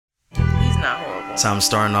not horrible. So I'm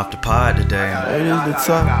starting off the pod today.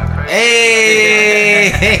 So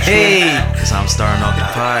I'm starting off the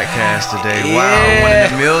podcast today. Wow, 1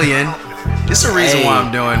 in a million. It's a reason why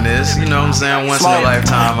I'm doing this. You know what I'm saying? Once in a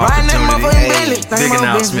lifetime opportunity. Big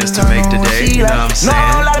announcements to make today. You know what I'm saying?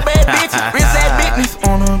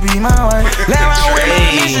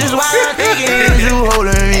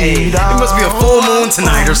 It must be a full moon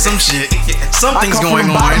tonight or some shit. Something's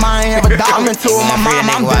going on.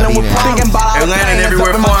 Atlanta and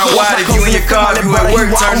everywhere far and wide. If you in your car, if you at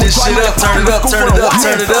work, turn this shit up. Turn it up, turn it up,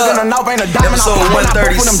 turn it up. Episode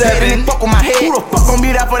 137.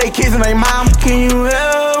 Can you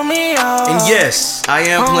help me out? And yes, I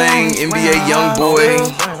am playing NBA YoungBoy,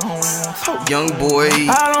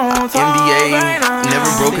 NBA,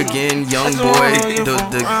 never broke again, YoungBoy.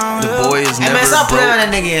 The boy is never stop broke. playing on that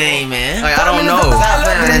nigga name, man. Like, I don't know. Stop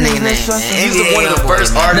playing on that nigga name. He's one of the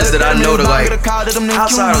first artists that I know to like,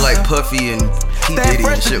 outside of like Puffy and P Diddy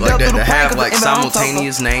and shit like that, to have like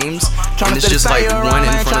simultaneous names, and it's just like one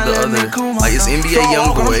in front of the other. Like, it's NBA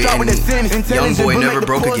YoungBoy and YoungBoy Never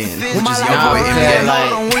Broke Again, which is YoungBoy NBA.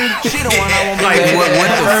 Like, what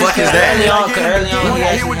the fuck is that?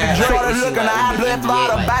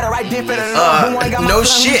 No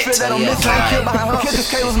shit.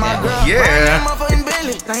 Yeah.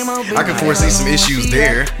 I can foresee some issues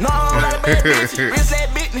there.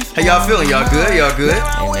 How y'all feeling? Y'all good? Y'all good?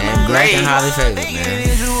 Hey man, Black and highly favored, man.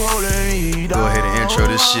 Go ahead and intro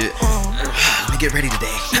this shit. Let me get ready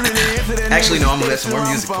today. Actually, no, I'm gonna let some more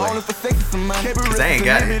music play. Cause I ain't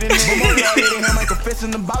got it. I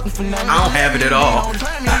don't have it at all.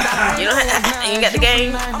 You ain't got the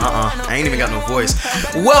game? I ain't even got no voice.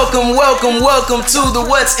 Welcome to the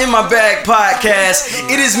What's in My Bag podcast.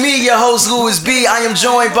 It is me, your host, Louis B. I am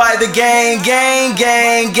joined by the gang.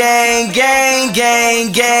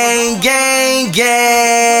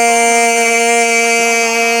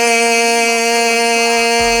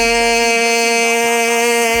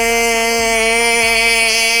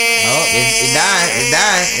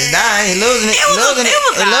 It's dying. He's losing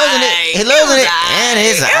it. And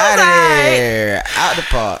he's out of there. Out the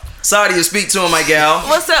park. Sadia, speak to him, my gal.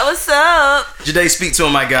 What's up? Jade, speak to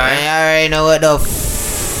him, my guy. Man, I already know what the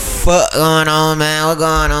fuck going on, man. What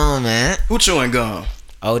going on, man? Who chewing gum?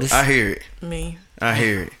 Otis. I hear it. Me. I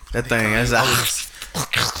hear it. That thing, that's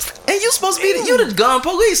and you supposed to be you the gun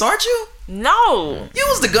police, aren't you? No. You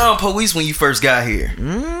was the gun police when you first got here.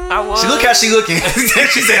 I was. See, look how she looking.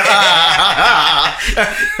 She said,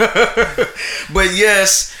 But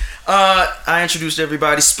yes, I introduced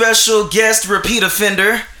everybody. Special guest, repeat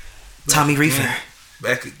offender, Tommy Reefer.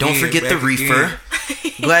 Back again, Don't forget the Reefer.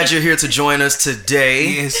 Glad you're here to join us today.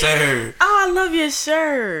 Yes, sir. Oh, I love your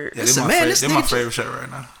shirt. Yeah, Listen, this my favorite shirt right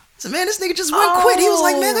now. So, man, this nigga just wouldn't quit. He was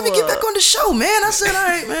like, man, let me get back on the show, man. I said, all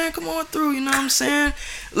right, man, come on through. You know what I'm saying?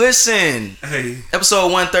 Listen,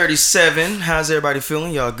 episode 137. How's everybody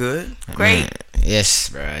feeling? Y'all good? Great. Yes,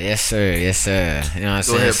 bro. Yes, sir. You know what I'm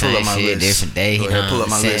saying? Go ahead, pull up my list. Different day. Go ahead, pull up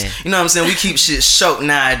my list. You know what I'm saying? We keep shit short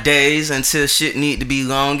nowadays until shit need to be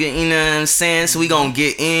longer. You know what I'm saying? So we gonna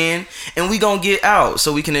get in and we gonna get out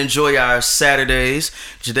so we can enjoy our Saturdays.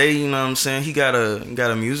 Today, you know what I'm saying? He got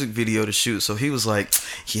a music video to shoot, so he was like,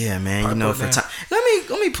 "Yeah, man, you know, for time. Let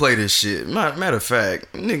me play this shit." Matter of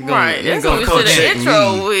fact, nigga gonna come check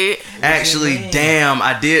me. Actually, damn,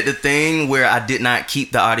 I did the thing where I did not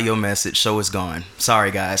keep the audio message, so it's gone.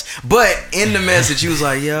 Sorry, guys. But in the message, he was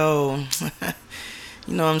like, yo,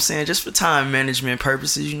 you know what I'm saying? Just for time management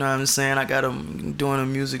purposes, you know what I'm saying? I got him doing a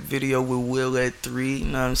music video with Will at 3, you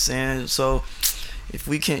know what I'm saying? So if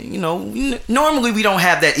we can, you know, normally we don't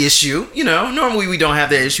have that issue,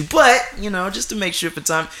 but, you know, just to make sure for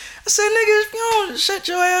time. I said, nigga, if you don't shut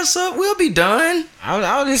your ass up, we'll be done.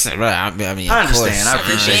 I listen, bro. I mean, I understand. I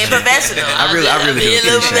appreciate it. Professional. I really do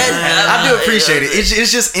appreciate it. I do appreciate it.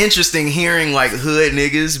 It's just interesting hearing like hood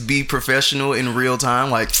niggas be professional in real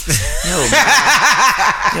time. Like,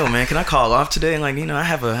 yo, man, can I call off today? And like, you know, I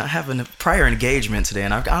have a prior engagement today,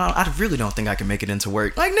 and I really don't think I can make it into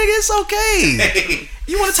work. Like, nigga, it's okay.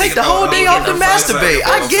 You want to take the whole day off to masturbate?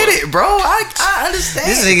 I get it, bro. I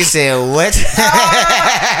understand. This nigga said what?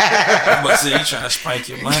 I'm about to say you trying to spank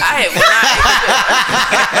your mind.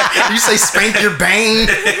 You say spank your bang?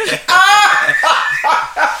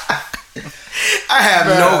 I have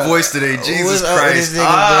no voice today. Jesus Christ.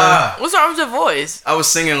 What's wrong with your voice? I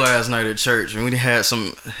was singing last night at church, and we had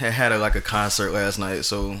a concert last night,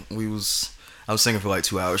 so I was singing for like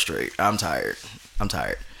 2 hours straight. I'm tired.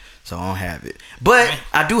 So I don't have it, but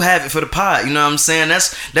I do have it for the pod. You know what I'm saying?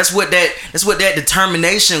 That's what that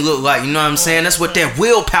determination look like. You know what I'm saying? That's what that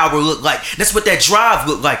willpower look like. That's what that drive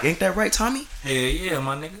look like. Ain't that right, Tommy? Hell yeah,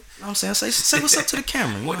 my nigga. You know what I'm saying? Say what's up to the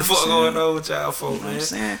camera. You What know the I'm fuck saying? going on with y'all folk, You know what I'm man?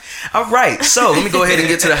 saying? All right, so let me go ahead and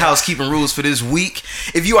get to the housekeeping rules for this week.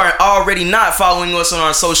 If you are already not following us on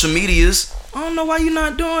our social medias, I don't know why you're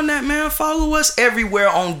not doing that, man. Follow us everywhere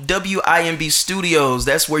on WIMB Studios.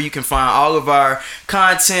 That's where you can find all of our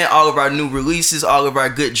content, all of our new releases, all of our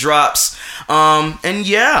good drops. And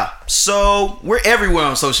yeah, so we're everywhere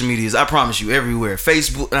on social medias. I promise you, everywhere.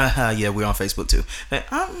 Facebook, yeah, we're on Facebook too.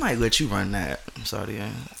 I might let you run that. I'm sorry,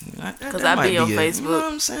 Because I be on Facebook. You know what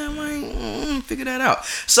I'm saying? Like, figure that out.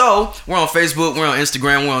 So we're on Facebook, we're on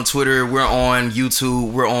Instagram, we're on Twitter, we're on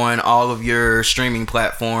YouTube, we're on all of your streaming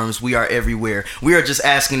platforms. We are everywhere. We are just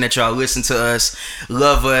asking that y'all listen to us,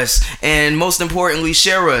 love us, and most importantly,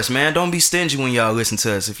 share us, man. Don't be stingy when y'all listen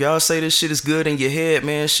to us. If y'all say this shit is good in your head,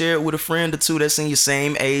 man, share it with a friend or two that's in your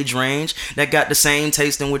same age range, that got the same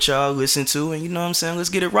taste in what y'all listen to, and you know what I'm saying? Let's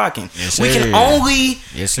get it rocking. Yes, We can sir. only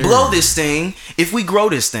Yes, sir. blow this thing if we grow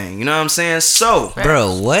this thing. You know what I'm saying? So,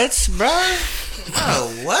 Bro, what, bro?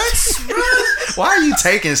 Bro, what, bro? why are you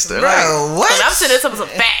taking stuff? Like, Bro, what? And I'm sitting there some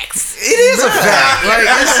facts. it is a fact. Like,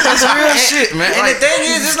 it's real shit, man. And Like, the thing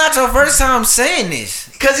is, it's not your first time saying this.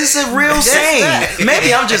 Cause it's a real That's saying. fact.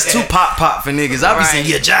 Maybe I'm just too pop for niggas. I be Right. saying,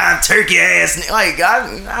 "You giant turkey ass." Like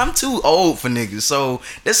I'm too old for niggas. So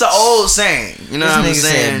that's an old saying. You know This what I'm nigga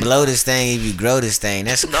said, saying? blow this thing if you grow this thing.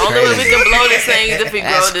 That's The only way we crazy. can blow this thing is if we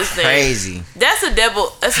grow That's this thing. crazy. That's a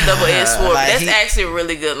double-edged sword. Like, That's he- actually a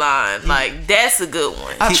really good line. Like that's a good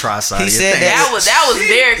one. I try Sadia. he said Thanks. That was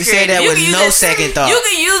very He creative. said that You with can use no that- second thought. You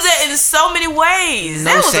can use that in so many ways.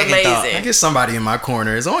 No That was second thought. amazing. I get somebody in my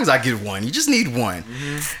corner. As long as I get one, you just need one.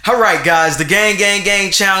 Mm-hmm. All right, guys. The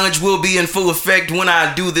Gang Challenge will be in full effect when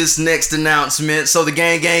I do this next announcement. So the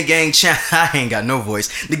Gang Challenge. I ain't got no voice.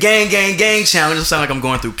 The Gang Challenge. I sound like I'm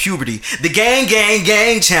going through puberty. The Gang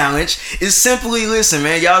Challenge is simply, listen,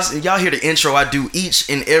 man. Y'all hear the intro I do each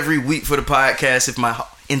and every week for the podcast. If my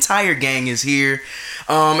entire gang is here.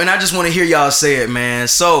 And I just want to hear y'all say it, man.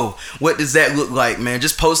 So, what does that look like, man?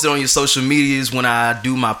 Just post it on your social medias when I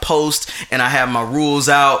do my post and I have my rules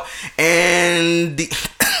out. And the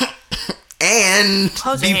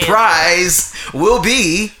Hold your hands prize will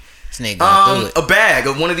be This nigga going through it. a bag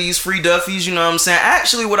of one of these free Duffies. You know what I'm saying?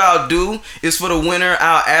 Actually, what I'll do is for the winner,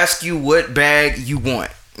 I'll ask you what bag you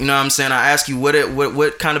want. You know what I'm saying? I ask you what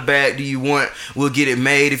kind of bag do you want? We'll get it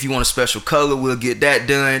made. If you want a special color, we'll get that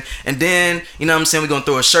done. And then, you know what I'm saying, we're going to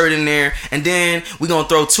throw a shirt in there. And then we're going to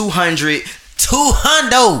throw 200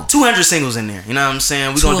 singles in there. You know what I'm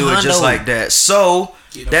saying? We're going to do it just 200. like that. So,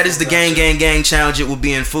 that is the Gang Challenge. It will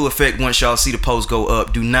be in full effect once y'all see the post go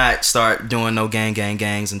up. Do not start doing no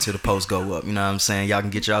gangs until the post go up. You know what I'm saying? Y'all can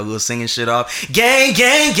get y'all little singing shit off. Gang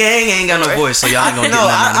ain't got no voice, so y'all ain't gonna get No,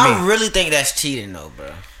 nothing out of I me. really think that's cheating though, bro.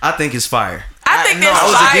 I think it's fire. I think No, that's I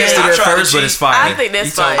was fire. against it I at tried to first, but cheat. it's fire. I think that's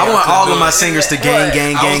You told fire. me I want couldn't all do of my it. singers to I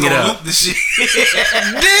gang was it gonna up. loop the shit. This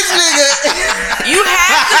nigga. You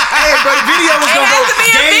have to. Hey, but the video was It gonna has go to be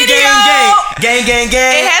a gang. video. It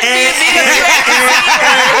It has to be a video. You have to see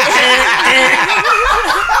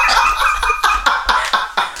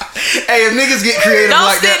Hey, if niggas get creative Don't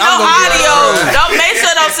like send that, no I'm gonna get audio. like, Don't make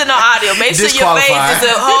sure don't send no audio. Make sure your face Disqualified.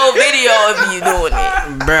 is a whole video of you doing it.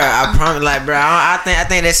 Bruh, I promise, like, bruh, I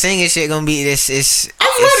think that singing shit gonna be this. It's It's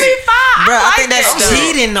gonna be fine. Bruh, I like think that's that, though.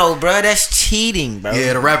 cheating though, bruh. That's cheating, bro.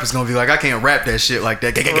 Yeah, the rapper's gonna be like, I can't rap that shit like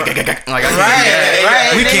that. Like, I can't do that.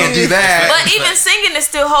 Right. We can't do that. But even singing is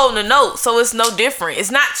still holding a note, so it's no different.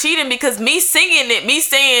 It's not cheating because me singing it, me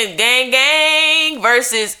saying gang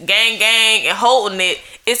versus gang and holding it,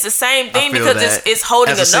 it's the same thing I feel because that. it's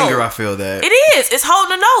holding As a a singer, note. I feel that. It is. It's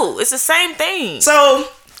holding a note. It's the same thing. So,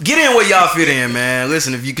 get in where y'all fit in, man.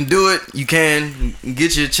 Listen, if you can do it, you can.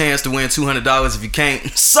 Get you a chance to win $200. If you can't,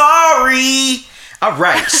 sorry. All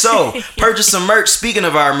right, so purchase some merch. Speaking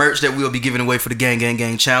of our merch that we'll be giving away for the Gang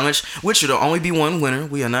Challenge, which will only be one winner.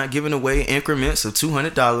 We are not giving away increments of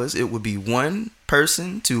 $200. It will be one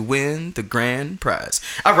person to win the grand prize.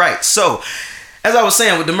 All right, so as I was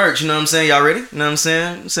saying with the merch, you know what I'm saying? Y'all ready? You know what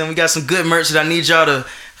I'm saying? We got some good merch that I need y'all to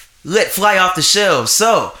let fly off the shelves.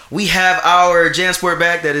 So we have our JanSport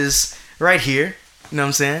bag that is right here. You know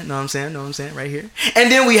what I'm saying? Right here. And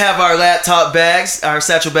then we have our laptop bags, our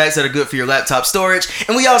satchel bags that are good for your laptop storage.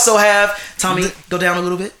 And we also have, Tommy, go down a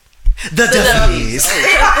little bit. The Duffies.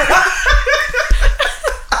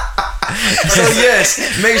 So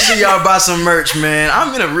yes, make sure y'all buy some merch, man.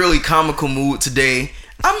 I'm in a really comical mood today.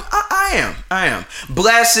 I am.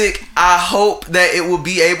 Blastic, I hope that it will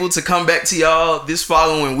be able to come back to y'all this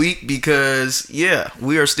following week because, yeah,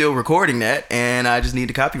 we are still recording that and I just need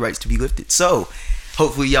the copyrights to be lifted. So,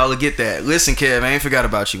 hopefully y'all will get that. Listen, Kev, I ain't forgot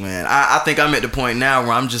about you, man. I think I'm at the point now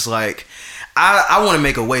where I'm just like, I want to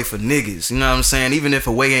make a way for niggas. You know what I'm saying? Even if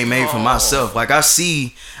a way ain't made for myself. Like I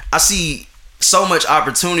see so much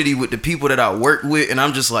opportunity with the people that I work with, and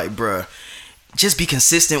I'm just like, bruh, just be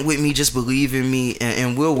consistent with me, just believe in me,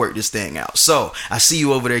 and we'll work this thing out. So I see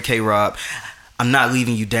you over there, K-Rob. I'm not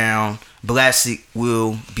leaving you down. Blastic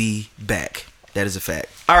will be back. That is a fact.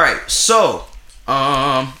 All right, so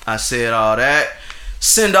I said all that.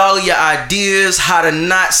 Send all of your ideas, how to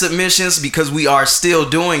not submissions, because we are still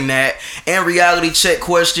doing that, and reality check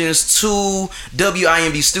questions to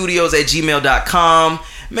wimbstudios@gmail.com.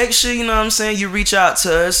 Make sure, you know what I'm saying, you reach out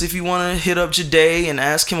to us if you want to hit up Jade and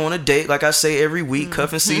ask him on a date. Like I say every week,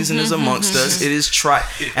 cuffing season is amongst us. It is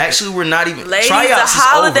Actually, we're not even. Ladies, tryouts the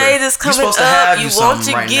holidays is is coming supposed to up. have You want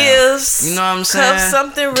something your right gifts. now. You know what I'm saying? Cuff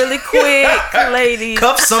something really quick, ladies.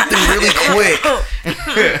 Cuff something really quick.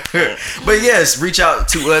 But yes, reach out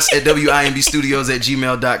to us at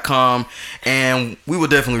wimbstudios@gmail.com, and we will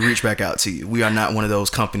definitely reach back out to you. We are not one of those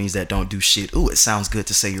companies that don't do shit. Ooh, it sounds good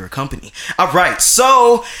to say you're a company. All right,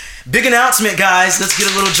 so big announcement, guys. Let's get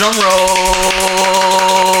a little drum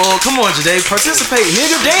roll. Come on, Jade, participate,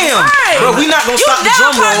 nigga. Damn, Right. bro, we not gonna You stop the down,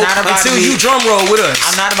 drum roll Not about until to be- you drum roll with us.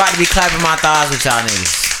 I'm not about to be clapping my thighs with y'all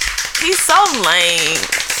niggas. He's so lame.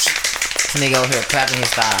 This nigga over here clapping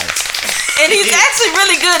his thighs. And he's actually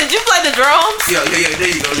really good. Did you play the drums? Yeah. There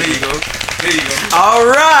you go. All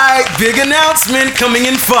right, big announcement coming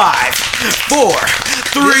in 5, 4,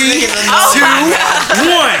 3, 2, Oh my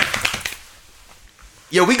 1.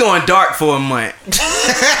 Yo, we going dark for a month.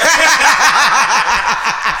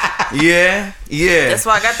 Yeah. That's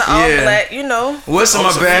why I got the all black, you know. What's in my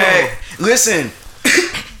What's the bag? Listen,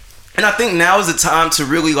 and I think now is the time to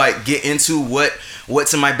really like get into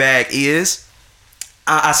what's in my bag is.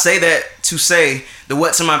 I say that to say the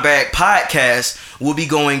What's in My Bag podcast will be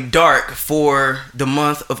going dark for the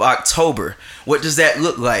month of October. What does that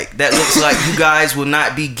look like? That looks like you guys will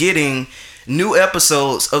not be getting new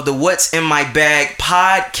episodes of the What's in My Bag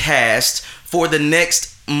podcast for the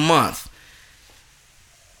next month.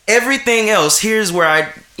 Everything else, here's where I,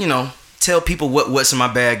 tell people what's in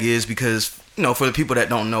my bag is, because for the people that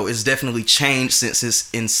don't know, it's definitely changed since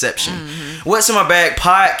its inception. What's in My Bag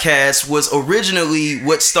podcast was originally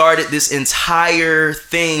what started this entire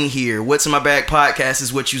thing here. What's in My Bag podcast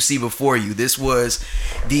is what you see before you. This was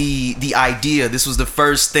the idea. This was the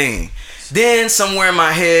first thing. Then somewhere in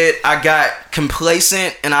my head, I got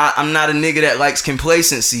complacent, and I'm not a nigga that likes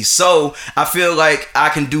complacency. So I feel like I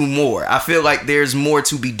can do more. I feel like there's more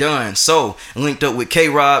to be done. So linked up with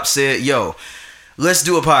K-Rob, said, yo, let's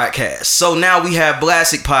do a podcast. So now we have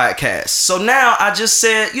Blastic Podcast. So now I just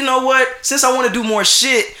said, you know what? Since I want to do more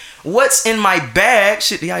shit, what's in my bag?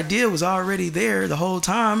 Shit, the idea was already there the whole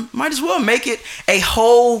time. Might as well make it a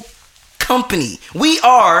whole company. We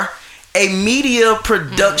are a media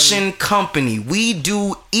production company. We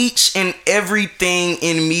do each and everything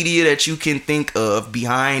in media that you can think of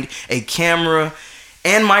behind a camera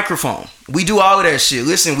and microphone. We do all of that shit.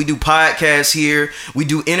 Listen, we do podcasts here. We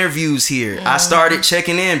do interviews here. I started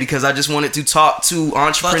checking in because I just wanted to talk to Fuck your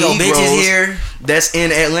entrepreneurs bitches here. that's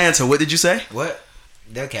in Atlanta. What did you say? What?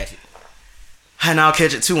 They'll catch it. And I'll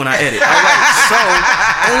catch it too when I edit. All right, so,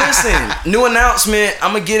 and listen, new announcement.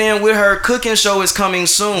 I'm gonna get in with her. Cooking show is coming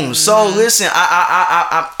soon. So listen,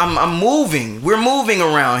 I'm moving. We're moving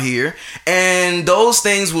around here, and those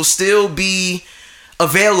things will still be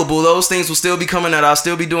available. Those things will still be coming out. I'll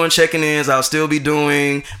still be doing check-ins. I'll still be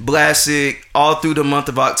doing Blastic all through the month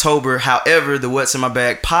of October. However, the What's in My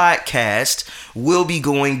Bag podcast will be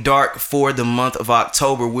going dark for the month of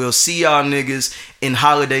October. We'll see y'all niggas in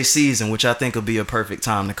holiday season, which I think will be a perfect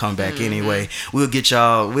time to come back anyway. We'll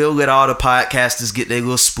let all the podcasters get their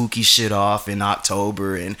little spooky shit off in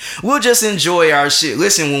October, and we'll just enjoy our shit.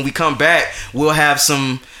 Listen, when we come back, we'll have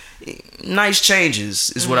some nice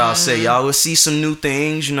changes is what I'll say. Y'all will see some new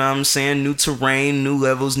things, you know what I'm saying? New terrain, new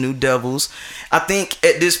levels, new devils. I think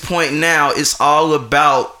at this point now, it's all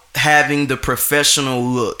about having the professional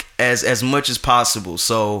look as much as possible.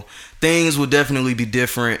 So things will definitely be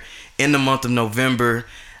different in the month of November.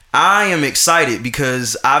 I am excited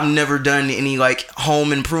because I've never done any like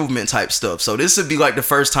home improvement type stuff. So this would be like the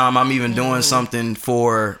first time I'm even doing something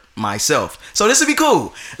for myself. So this would be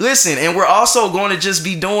cool. Listen, and we're also going to just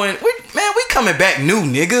be doing, we coming back new,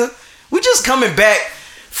 nigga. We just coming back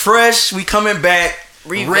fresh. We coming back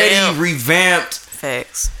ready, revamped.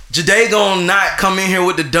 Facts. Jade gonna not come in here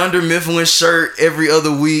with the Dunder Mifflin shirt every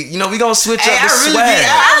other week. We gonna switch up the I really swag.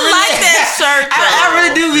 I like that shirt though. I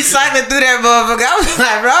really do be cycling through that motherfucker. I was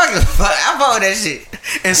like, bro, I bought that shit.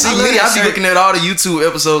 And see me, I be looking at all the YouTube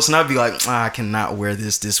episodes and I be like, I cannot wear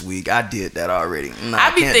this week. I did that already. Nah,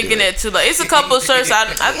 I be thinking that too. Like, it's a couple of shirts. I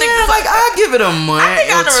think like I give it a month. I think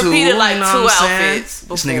I done repeated like you know 2 what I'm saying? outfits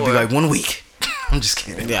before. This nigga be like 1 week. I'm just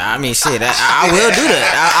kidding. Yeah, I mean, shit. I will do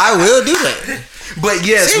that. I will do that. But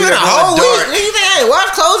yes, See, we're a whole going week. dark. Nigga, they ain't wash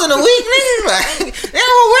clothes in a week, nigga. Like, they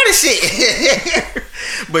don't wear the shit.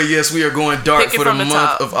 But yes, we are going dark Pick it for the from the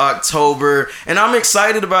month top. of October. And I'm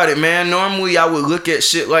excited about it, man. Normally I would look at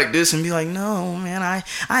shit like this and be like, no, man, I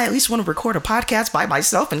at least want to record a podcast by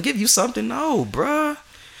myself and give you something. No, bruh.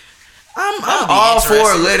 I'm all for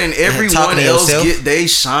letting everyone else get they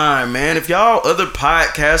shine, man. If y'all other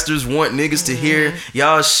podcasters want niggas to hear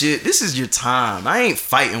y'all shit, this is your time. I ain't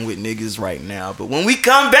fighting with niggas right now. But when we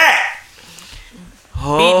come back,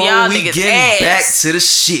 Beating y'all we niggas getting ass. back to the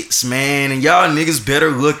shits, man. And y'all niggas better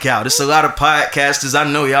look out. It's a lot of podcasters.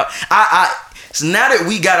 I know y'all. So now that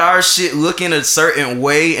we got our shit looking a certain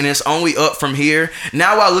way and it's only up from here,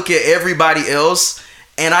 now I look at everybody else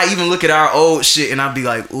and I even look at our old shit and I be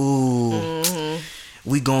like, ooh,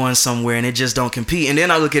 we going somewhere and it just don't compete. And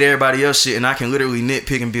then I look at everybody else shit and I can literally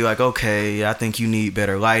nitpick and be like, okay, I think you need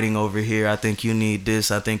better lighting over here. I think you need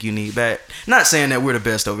this. I think you need that. Not saying that we're the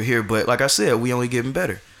best over here, but like I said, we only getting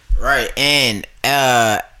better. Right, and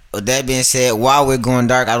with that being said, while we're going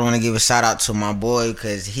dark, I want to give a shout out to my boy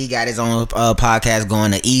because he got his own podcast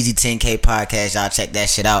going, the Easy 10K podcast. Y'all check that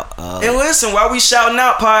shit out. And listen, while we shouting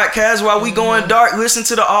out podcasts, while we going dark, listen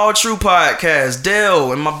to the All True podcast.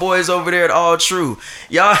 Dale and my boys over there at All True.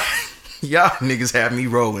 Y'all niggas have me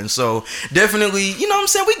rolling. So definitely, you know what I'm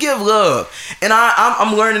saying, we give love. And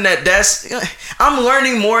I'm learning I'm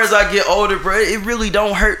learning more as I get older, bro. It really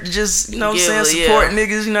don't hurt to just, you know what I'm saying, support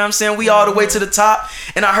niggas, you know what I'm saying? We all the way to the top.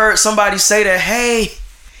 And I heard somebody say that, hey,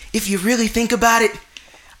 if you really think about it,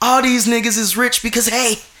 all these niggas is rich because,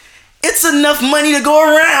 hey, it's enough money to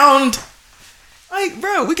go around. Like,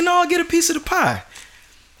 bro, we can all get a piece of the pie.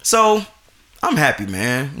 So I'm happy,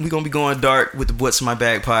 man. We gonna be going dark with the What's in My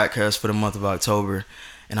Bag podcast for the month of October.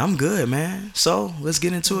 And I'm good, man. So let's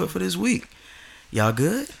get into it for this week. Y'all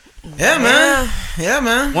good? Yeah, man. Yeah,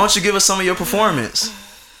 man. Why don't you give us some of your performance?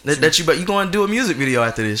 That you going to do a music video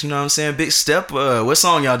after this. You know what I'm saying? Big step. What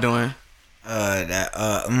song y'all doing?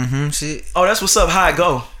 Shit. Oh, that's what's up. How it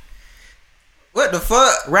go? What the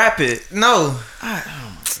fuck? Rap it. No. Oh my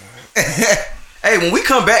God. Hey, when we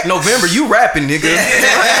come back November, you rapping, nigga.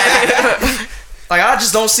 Like, I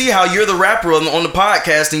just don't see how you're the rapper on the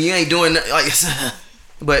podcast and you ain't doing like.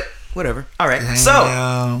 But whatever. All right. So,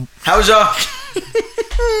 how was y'all?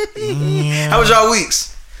 How was y'all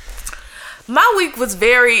weeks? My week was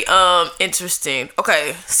very interesting.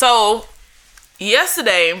 Okay, so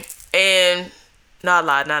yesterday and not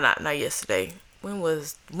yesterday. When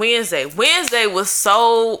was Wednesday? Wednesday was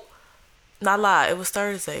so not lie. It was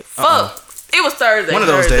Thursday. Fuck. It was Thursday. One of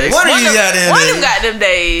those days. One of them goddamn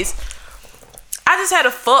days. I just had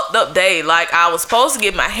a fucked up day. Like, I was supposed to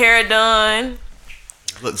get my hair done.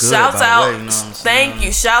 Look good. Shouts by out. the way, you know what I'm saying? Thank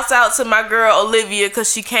you. Shouts out to my girl Olivia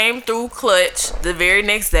because she came through clutch the very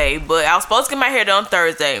next day. But I was supposed to get my hair done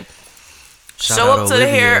Thursday. Show up to the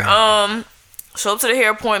hair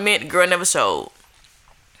appointment. The girl never showed.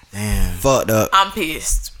 Damn. Fucked up. I'm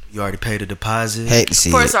pissed. You already paid a deposit. Hate to see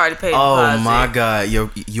Of course, it. I already paid. Oh deposit. my God.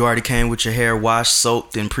 You already came with your hair washed,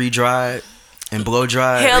 soaked, and pre-dried and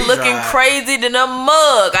blow-dried. Hair looking crazy than a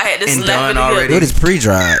mug. I had to And slap done it together. already. What is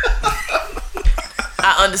pre-dried?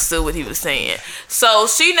 I understood what he was saying. So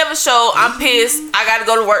she never showed. I'm pissed. I gotta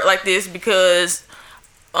go to work like this because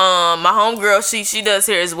my homegirl, she does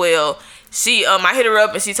hair as well. I hit her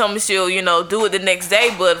up and she told me she'll, do it the next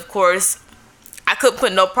day, but of course I couldn't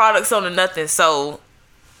put no products on or nothing, so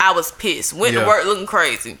I was pissed. Went to work looking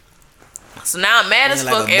crazy. So now I'm mad as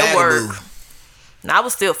fuck at work. And I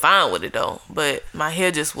was still fine with it though, but my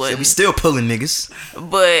hair just wasn't. We still pulling niggas.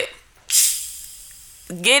 But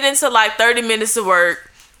get into like 30 minutes of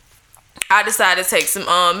work, I decided to take some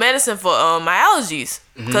medicine for my allergies.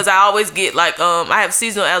 Because I always get like, I have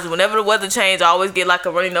seasonal allergies. Whenever the weather changes, I always get like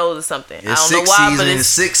a runny nose or something. I don't know why, but it's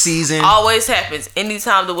sick season. always happens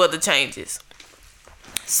anytime the weather changes.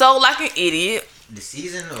 So like an idiot, The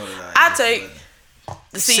season or like I take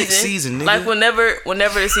the Sick season. season, nigga. Like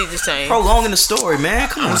whenever the seasons change. Prolonging the story, man.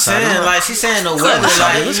 Come on, saying, Sadia. like she's saying the weather. Sadia,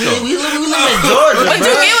 Like let's go. we live in Georgia, But you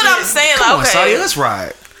bro. get what I'm saying? Come on, Like, Sadia. okay. Let's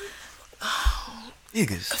ride.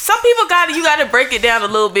 Niggas. Some people you gotta break it down a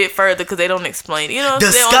little bit further because they don't explain it. You know, The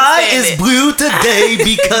they don't sky understand is it. blue today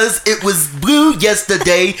because it was blue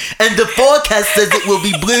yesterday, and the forecast says it will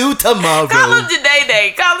be blue tomorrow. Call him Today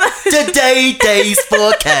Day. Call him. Today's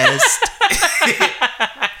forecast.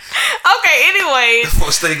 anyways,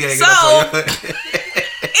 Before stay gang So- up on you.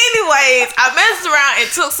 anyways, I messed around and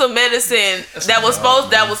took some medicine that was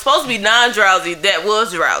supposed to be non-drowsy that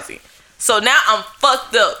was drowsy. So now I'm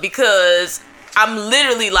fucked up because I'm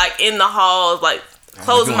literally like in the halls, like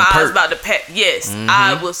closing my eyes about to pack. Yes,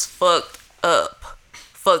 I was fucked up.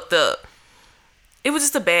 It was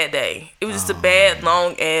just a bad day. It was just a bad,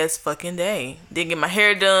 long ass fucking day. Didn't get my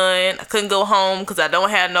hair done. I couldn't go home because I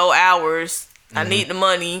don't have no hours. I need the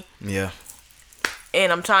money, Yeah.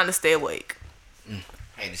 and I'm trying to stay awake.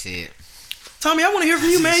 Hate to see it. Tommy, I want to hear from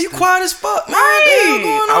you, man. You quiet as fuck, man.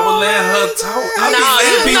 Right. I would let her talk. I be No,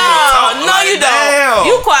 letting people no, talk. no, like, you don't. damn.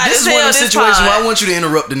 You quiet This as is one hell. of the situations where I want you to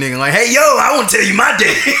interrupt the nigga. Like, hey, yo, I want to tell you my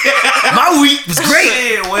day. My week was great.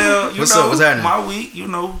 Yeah, well, you What's know, up? What's happening? my week, you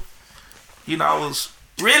know, I was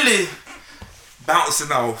really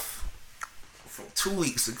bouncing off from 2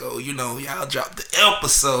 weeks ago. You know, y'all dropped the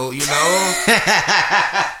episode, you know,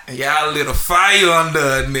 and y'all lit a fire under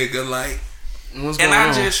a nigga, like, What's and going I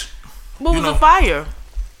on? just, What was you know, the fire?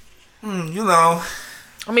 you know,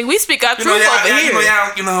 I mean, we speak our you know, truth over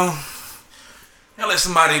y'all, here. y'all let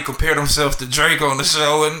somebody compare themselves to Drake on the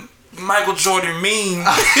show, and Michael Jordan meme.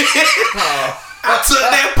 I took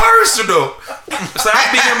that personal. So I've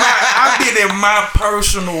been in my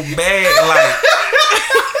personal bag. Like,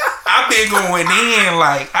 I've been going in.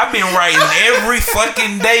 Like, I've been writing every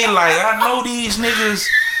fucking day. Like, I know these niggas.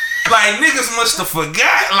 Like, niggas must have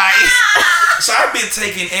forgot. Like, so I've been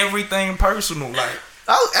taking everything personal. Like,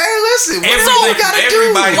 Oh, hey, listen. What everything you gotta from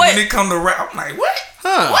everybody What? when it come to rap. I'm like, what?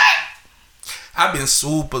 Huh. What? I've been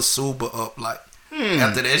super up. Like,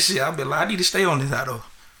 after that shit, I've been like, I need to stay on this out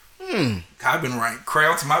I've been writing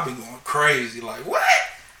crowds. I've been going crazy. Like, what?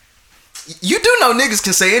 You do know niggas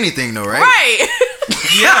can say anything, though, right? Right.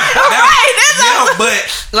 Yeah,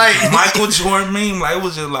 but Like, Michael Jordan meme, like, it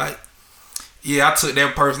was just like, yeah, I took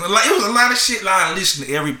that person. Like, it was a lot of shit. Like, I listened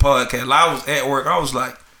to every podcast. Like, I was at work. I was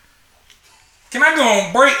like, can I go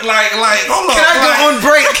on break? Like, hold on. Can I go on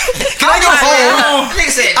break? Can I go home? Nigga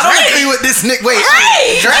said, I don't agree with this nigga. Wait,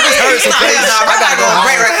 Right. Drake just heard some crazy shit. I gotta go on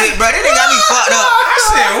break right quick, bro. This nigga got me fucked up. I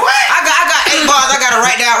said, what? I got 8 bars. I gotta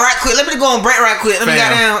write down right quick. Let me go on break right quick. Let me Fam.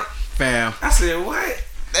 get down. Fam. I said, what?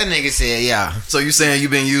 That nigga said, yeah. So you saying you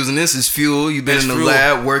been using this as fuel? You been It's in the fuel.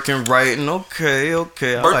 lab working, writing? Okay. I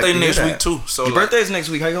Birthday like to hear next that. week, too. So, Your like, birthday's next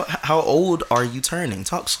week. How old are you turning?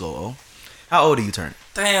 Talk slow. How old are you turning?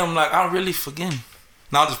 damn, like, I'm really forgetting.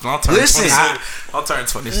 No, I'm turning Listen, 27. I'll turn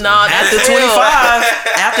 27. No, that's After 25,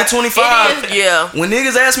 after 25, It is, yeah. when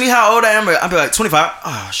niggas ask me how old I am, I'll be like 25.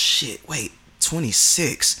 Oh shit, wait,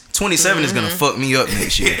 26. 27 is gonna fuck me up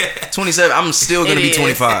next year. 27, I'm still gonna It be is.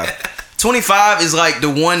 25. 25 is like the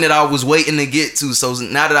one that I was waiting to get to. So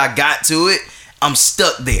now that I got to it, I'm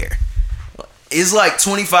stuck there. It's like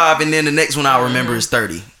 25, and then the next one I'll remember is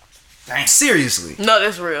 30. Dang. Seriously. No,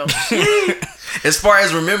 that's real. As far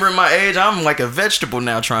as remembering my age, I'm like a vegetable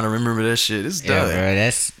now trying to remember that shit. It's Yeah, done. bro.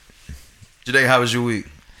 That's. Jade, how was your week?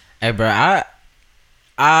 Hey, bro.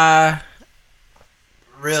 I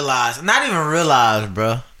realized, not even realized,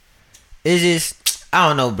 bro. It's just, I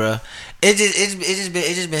don't know, bro. It's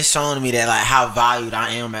just been showing to me that like how valued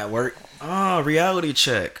I am at work. Oh, reality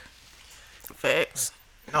check. Facts.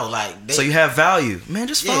 No, like they, So you have value. Man,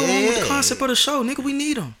 just follow along with the Yeah. concept of the show. Nigga, we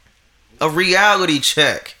need them. A reality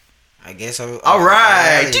check. I guess. All All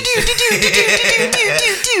right.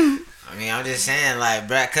 I mean, I'm just saying, like,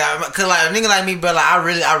 bro, cause like a nigga like me, bro, like I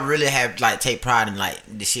really have like take pride in like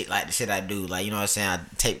the shit I do, like, you know what I'm saying. I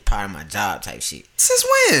take pride in my job type shit. Since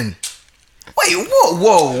when? Wait,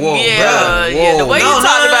 whoa, Yeah, bruh. yeah. The way you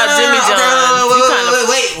talked about Jimmy John, you kind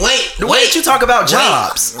of The way that you talk about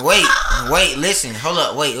jobs. Wait, listen, hold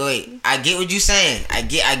up, wait. I get what you saying. I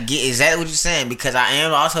get exactly what you're saying, because I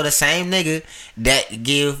am also the same nigga that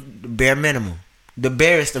give the bare minimum, the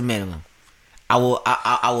barest of minimum. I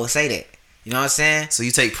will say that. You know what I'm saying? So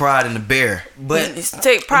you take pride in the bear. But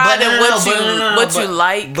take pride in what you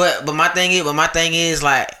like. But my thing is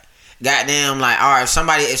like, goddamn, like, all right,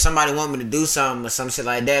 if somebody want me to do something or some shit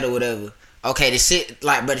like that or whatever, okay, the shit,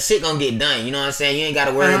 like, but the shit gonna get done. You know what I'm saying? You ain't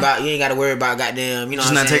gotta worry about goddamn. You know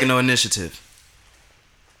Just what I'm not saying? taking no initiative.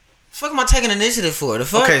 Fuck am I taking initiative for? The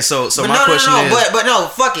fuck? Okay, so But my question is, but no,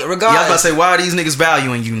 fuck it. yeah, I was Regardless, about to say, why are these niggas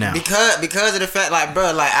valuing you now? because of the fact, like,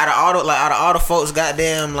 bro, like out of all the folks,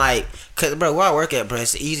 goddamn, like, cause, bro, where I work at, bro,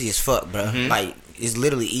 it's easy as fuck, bro. Like, it's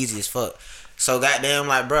literally easy as fuck. So goddamn,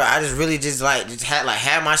 like, bro, I just really just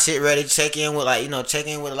had my shit ready, check in with like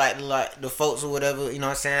the folks or whatever, you know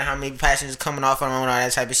what I'm saying, how many passengers coming off and all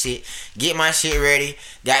that type of shit. Get my shit ready.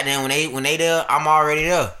 Goddamn, when they there, I'm already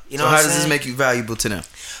there. You know So what how I'm does saying? this make you valuable to them?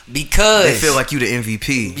 Because They feel like you the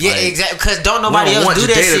MVP. yeah, like, exactly. Because don't we nobody don't else want do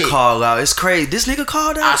that Jada shit. to call out. It's crazy. This nigga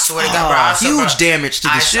called out. I swear to God, bro. I swear, Huge bro. damage to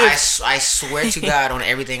the shit. I swear to God on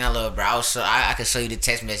everything I love, bro. I can show you the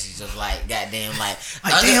text messages of like, goddamn, like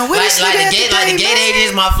damn, where this nigga at the today, gate man?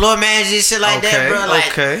 agents, my floor managers, shit like that, bro.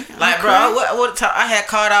 Like, bro, I had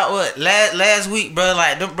called out last week, bro.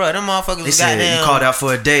 Like, them motherfuckers was goddamn. You called out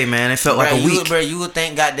for a day, man. It felt like a week. You would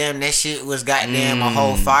think goddamn that shit was goddamn a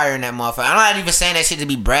whole fire in that motherfucker. I'm not even saying that shit to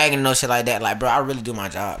be bragging no shit like that. Like, bro, I really do my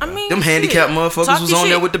job. Bro. I mean, Them handicapped motherfuckers Talk was your on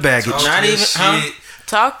there shit. with the baggage. Not even, huh?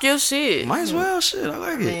 Talk your shit. Might as well, shit. I like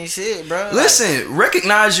I it. mean, shit, bro. Listen,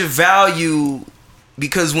 recognize your value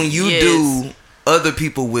because when you do, other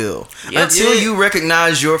people will. Yep. Until you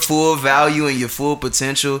recognize your full value and your full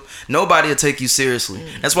potential, nobody will take you seriously.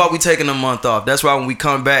 That's why we taking a month off. That's why when we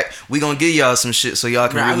come back, we gonna give y'all some shit so y'all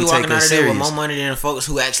can Bro, I really be take walking out us of there with serious. more money than the folks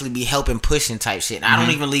who actually be helping pushing type shit. I don't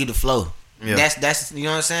even leave the flow. Yeah. That's you know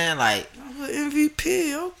what I'm saying? Like,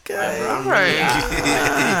 MVP, okay. All right.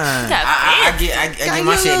 Ah. I get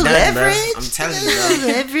my shit done, bro. I'm telling you, bro.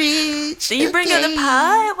 Leverage. Do you bring up the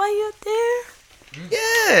pod while you up there?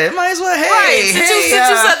 Yeah, might as well. Hey, Right. Since you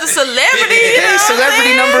said the celebrity, you know hey, what I'm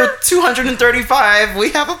celebrity saying? number 235. We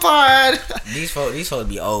have a pod. These folks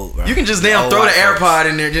be old, bro. You can just Be damn old throw the white folks. AirPod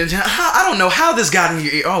in there. I don't know how this got in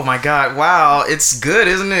your ear. Oh my god! Wow, it's good,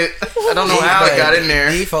 isn't it? I don't know how it got in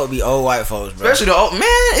there. These folks be old white folks, bro. Especially the old man.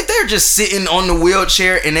 If they're just sitting on the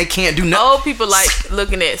wheelchair and they can't do nothing, Old people like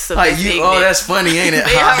looking at some like you. Oh, that's funny, ain't it?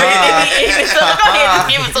 They already be ignorant, so go ahead, just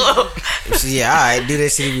give it to them. Yeah, alright, do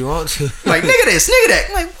that shit if you want to. Like nigga this, nigga that.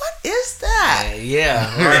 Like what is that?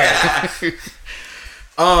 Yeah, right.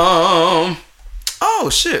 Oh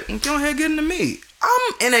shit! Go ahead, get into me.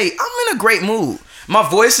 I'm in a great mood. My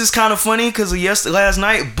voice is kind of funny because of last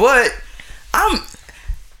night, but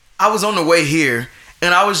I was on the way here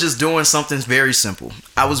and I was just doing something very simple.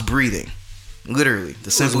 I was breathing, literally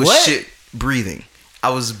the simplest what? shit. Breathing. I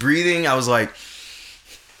was breathing. I was like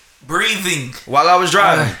Breathing. while I was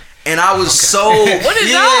driving, and I was so. What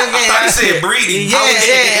is that? I thought you said breathing.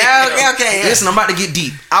 Okay. Listen, I'm about to get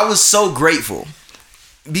deep. I was so grateful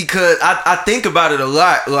because I think about it a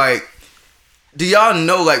lot. Like, do y'all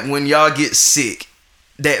know, like, when y'all get sick,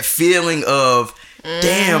 that feeling of,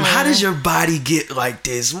 damn, how does your body get like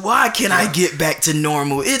this? Why can't I get back to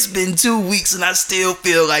normal? It's been 2 weeks and I still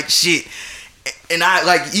feel like shit. And I,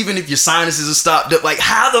 like, even if your sinuses are stopped up, like,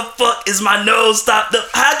 how the fuck is my nose stopped up?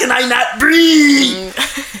 How can I not breathe?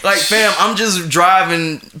 Like, fam, I'm just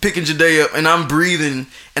driving, picking Jade up, and I'm breathing,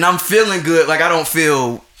 and I'm feeling good. Like, I don't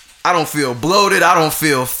feel bloated. I don't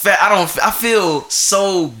feel fat. I feel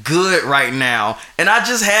so good right now. And I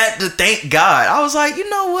just had to thank God. I was like, you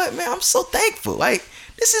know what, man? I'm so thankful. Like,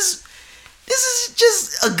 this is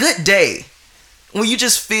just a good day when you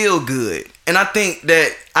just feel good. And I think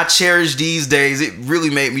that I cherish these days. It really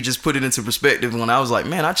made me just put it into perspective when I was like,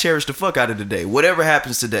 man, I cherish the fuck out of today. Whatever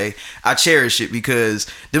happens today, I cherish it because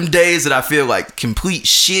them days that I feel like complete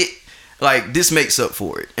shit, like, this makes up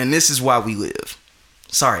for it. And this is why we live.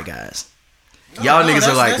 Sorry, guys. Y'all niggas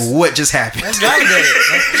are like, what just happened? That's validated.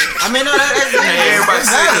 I mean, no, that's valid.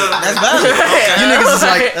 That's valid. You niggas is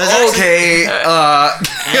like, okay,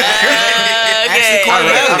 Actually, quite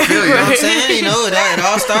Alright, valid. I feel you. You know what I'm saying? You know, it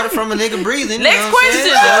all started from a nigga breathing. Next you know what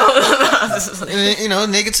I'm question, saying? though. And, you know,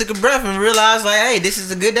 nigga took a breath and realized, like, hey, this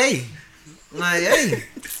is a good day. Like, hey,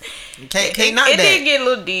 you can't knock It that. did get a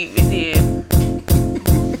little deep. It did.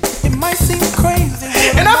 It might seem crazy.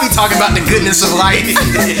 and I be talking about the goodness of life.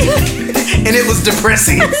 And it was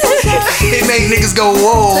depressing. It made niggas go,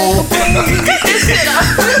 whoa.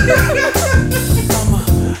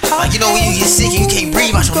 Like, you know, when you get sick and you can't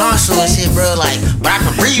breathe out your nostrils and shit, bro. Like, but I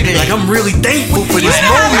can breathe today. Like, I'm really thankful for this Like,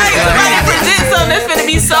 moment. somebody present something that's finna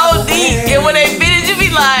be so deep, and when they finish, you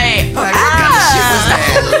be like, Like, what kind of shit was that?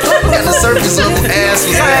 What kind of surface level ass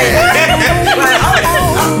was that?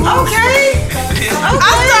 okay.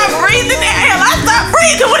 I stopped breathing. Hell, I stopped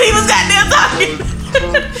breathing when he was goddamn talking.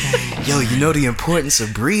 Yo, you know the importance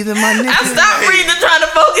of breathing, my nigga? I stopped breathing trying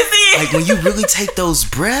to focus in. Like, when you really take those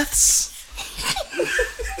breaths.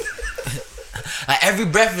 Like, every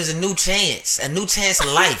breath is a new chance of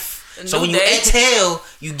life. A So new when you day. exhale,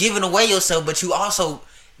 you giving away yourself, but you also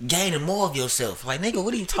gaining more of yourself. Like, nigga,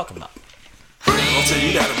 what are you talking about? Don't tell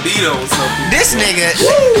you got a beat on something. This nigga.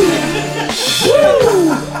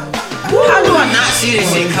 How do I not see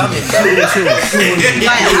this shit coming, bro?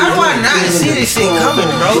 Like, how do I not see this shit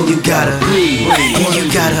coming, bro? You gotta, then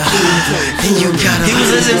you gotta. He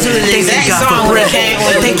was listening to the exact song when it came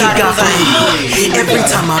on. Thank you, God, for breath. Every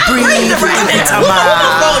time I breathe, every time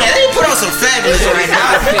They put on some fabulous right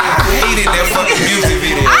now. I hated that fucking music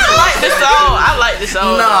video. I like the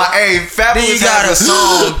song. Nah, hey, Fabulous got a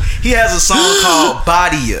song. He has a song called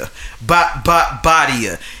Badia.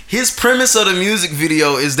 Badia. His premise of the music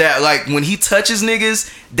video is that, like, when he touches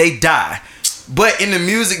niggas, they die. But in the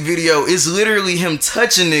music video, it's literally him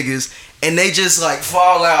touching niggas and they just like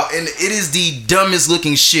fall out, and it is the dumbest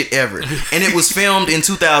looking shit ever. And it was filmed in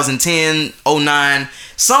 2010, 09.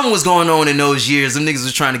 Something was going on in those years. Them niggas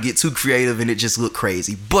was trying to get too creative and it just looked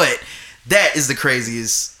crazy. But that is the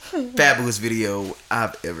craziest Fabulous video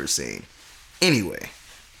I've ever seen. Anyway,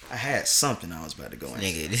 I had something I was about to go into.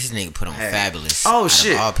 Nigga, this nigga put on Fabulous. Oh out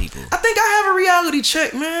shit! Of all people. I think I have a reality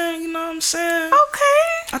check, man. You know what I'm saying?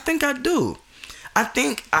 Okay. I think I do. I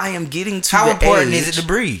think I am getting to How the important age. is it to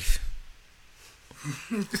breathe?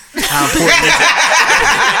 How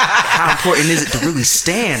important is it to really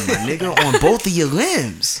stand, my nigga, on both of your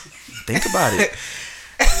limbs? Think about it.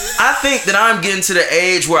 I think that I'm getting to the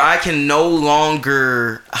age where I can no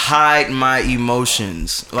longer hide my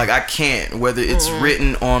emotions. Like, I can't, whether it's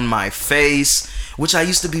written on my face, which I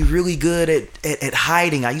used to be really good at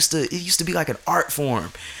hiding. It used to be like an art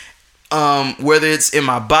form. Whether it's in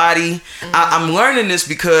my body. I'm learning this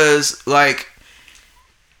because, like,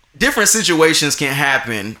 different situations can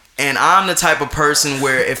happen, and I'm the type of person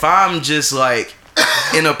where if I'm just like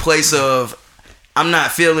in a place of I'm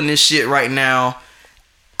not feeling this shit right now,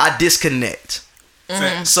 I disconnect.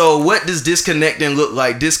 So what does disconnecting look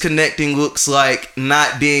like? Disconnecting looks like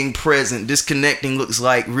not being present. Disconnecting looks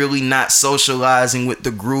like really not socializing with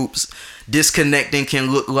the groups. Disconnecting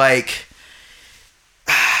can look like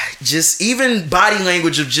just even body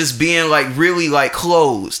language of just being like really like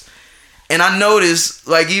closed. And I noticed,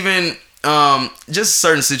 like, even just a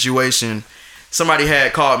certain situation, somebody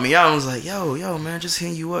had called me out and was like, yo, man, just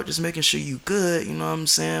hitting you up, just making sure you good, you know what I'm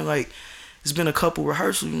saying? Like, it's been a couple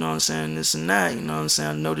rehearsals, you know what I'm saying, this and that, you know what I'm saying?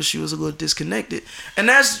 I noticed you was a little disconnected. And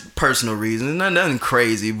that's personal reasons, nothing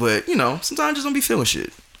crazy, but, you know, sometimes I just don't be feeling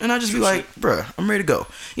shit. And I just be like, bruh, I'm ready to go.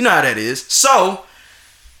 You know how that is. So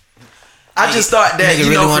I just thought that, nigga you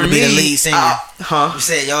really know, want for to be me, the lead singer. Huh? You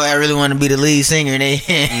said, yo, I really want to be the lead singer. And they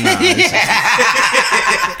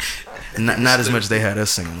not as much as they had us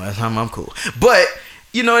singing last time. I'm cool. But,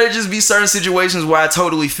 you know, there just be certain situations where I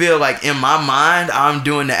totally feel like in my mind, I'm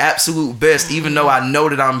doing the absolute best, even though I know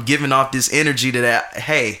that I'm giving off this energy that,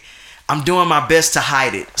 hey, I'm doing my best to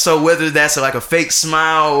hide it. So whether that's like a fake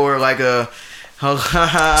smile or like a, or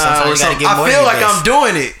something, I feel like I'm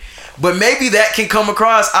doing it. But maybe that can come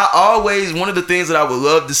across. One of the things that I would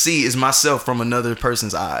love to see is myself from another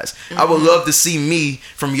person's eyes. I would love to see me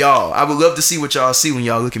from y'all. I would love to see what y'all see when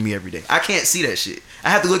y'all look at me every day. I can't see that shit. I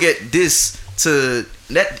have to look at this to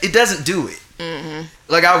that. It doesn't do it.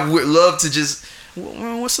 Like, I would love to just,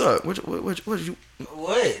 what's up? What you?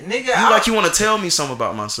 What, nigga? You want to tell me something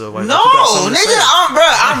about myself? Like, no, like you got something to nigga.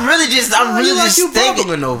 say. I'm really just you thinking.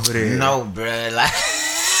 bubbling over there. No, bro. Like,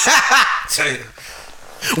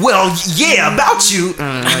 well, yeah, about you. no,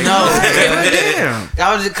 Damn.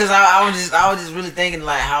 I was just really thinking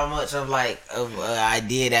like how much of an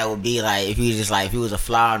idea that would be like if you was a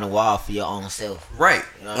fly on the wall for your own self. Right.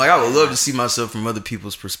 You know Like, I would love to see myself from other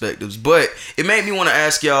people's perspectives, but it made me want to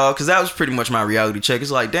ask y'all, because that was pretty much my reality check.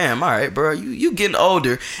 It's like, damn, all right, bro, you getting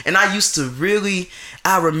older. And I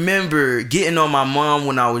remember getting on my mom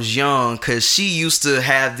when I was young, because she used to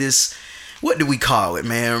have this, what do we call it,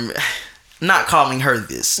 man? Not calling her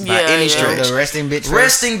this by any stretch. The resting bitch face.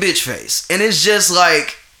 Resting bitch face. And it's just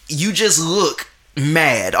like, you just look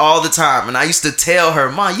mad all the time. And I used to tell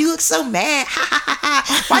her, Mom, you look so mad.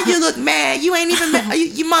 Why you look mad? You ain't even mad.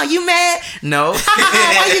 Mom, you mad? No.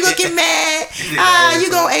 Why you looking mad? You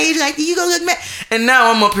gonna age like you gonna look mad. And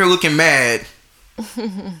now I'm up here looking mad.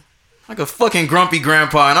 Like a fucking grumpy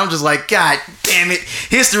grandpa, and I'm just like, God damn it,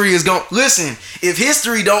 history is gonna listen. If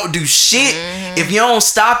history don't do shit, if you don't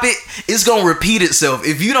stop it, it's gonna repeat itself.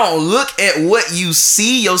 If you don't look at what you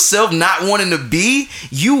see yourself not wanting to be,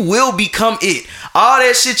 you will become it. All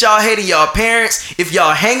that shit y'all hating y'all parents, if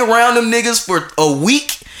y'all hang around them niggas for a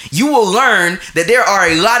week, you will learn that there are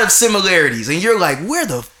a lot of similarities, and you're like, where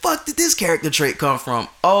the fuck did this character trait come from?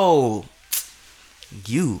 Oh,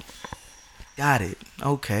 you. Got it.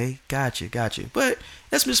 Okay. Gotcha. But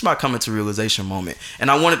that's just my coming to realization moment.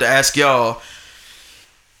 And I wanted to ask y'all,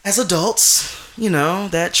 as adults, you know,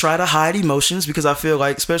 that try to hide emotions, because I feel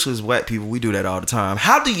like, especially as black people, we do that all the time.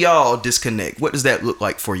 How do y'all disconnect? What does that look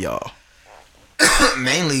like for y'all?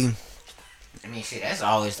 Mainly, I mean, shit. That's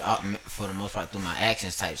always for the most part through my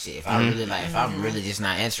actions type shit. If I really if I'm really just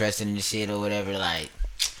not interested in the shit or whatever, like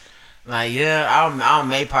yeah, I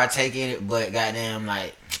may partake in it, but goddamn,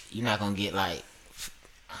 like you're not gonna get like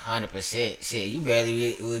 100%. Shit, you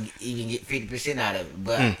barely would even get 50% out of it.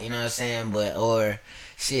 But you know what I'm saying? But or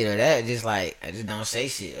shit or that, just like I just don't say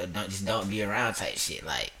shit or don't be around type shit.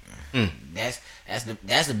 Like that's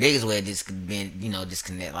the biggest way of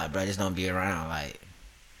disconnect. Like, bro, just don't be around. Like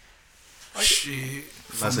shit.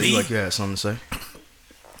 I say you like you had something to say.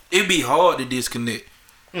 It'd be hard to disconnect.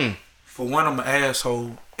 For one, I'm an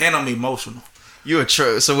asshole and I'm emotional. You a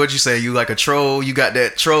troll? So what you say? You like a troll? You got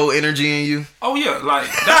that troll energy in you? Oh yeah, like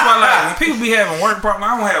that's why like when people be having work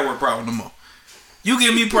problems, I don't have work problems no more. You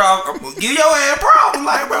give me problem, give your ass problem.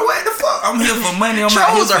 Like, bro, what the fuck? I'm here for money. I'm not here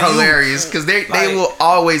Trolls for are you. hilarious because they will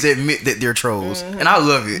always admit that they're trolls, and I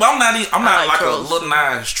love it. But I'm not like trolls. a little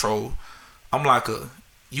nice troll. I'm like a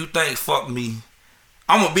you think fuck me.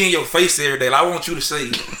 I'm gonna be in your face every day. Like, I want you to say.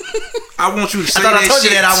 I want you to say I thought that I told you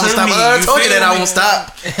shit that I won't to stop. me. I told you feel that I me? won't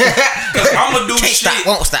stop. Cause I'm gonna do can't shit stop,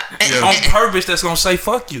 won't stop. on purpose. That's gonna say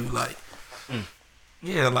fuck you. Like,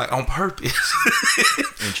 yeah, like on purpose.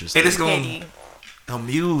 Interesting. And it's gonna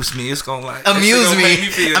amuse me. It's gonna like Amuse gonna me. make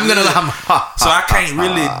feel I'm gonna. good. I'm, So I can't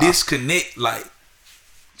really disconnect. Like,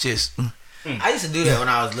 just I used to do that when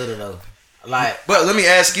I was little though. Like, But let me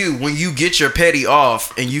ask you: when you get your petty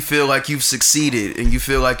off and you feel like you've succeeded and you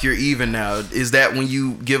feel like you're even now, is that when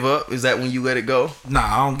you give up? Is that when you let it go? nah.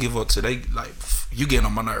 I don't give up to they like you getting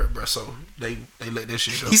on my nerve, bro. So they let that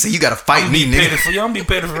shit go. He said, "You gotta fight I'm me, be petty nigga." for you. I'm gonna be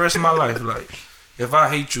petty for the rest of my life. Like, if I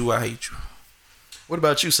hate you, I hate you. What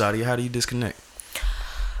about you, Sadia? How do you disconnect?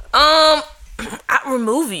 I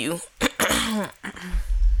remove you.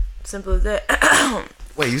 Simple as that.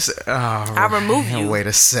 Wait, you said I remove you. Wait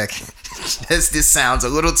a second. This sounds a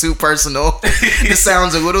little too personal. This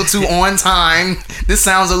sounds a little too on time. This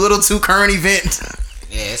sounds a little too current event.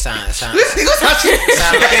 yeah, it sound like this shit.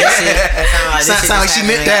 Sound like she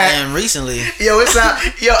meant that. And recently,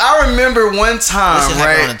 I remember one time, this shit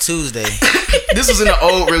happened on right? a Tuesday. This was in an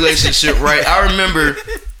old relationship, right? I remember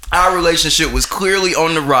our relationship was clearly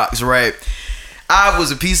on the rocks, right? I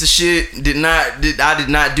was a piece of shit. I did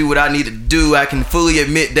not do what I needed to do. I can fully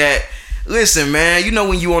admit that. Listen, man, you know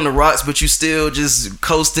when you on the rocks, but you still just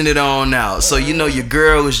coasting it on out. So you know your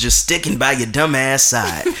girl is just sticking by your dumb ass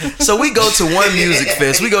side. So we go to one music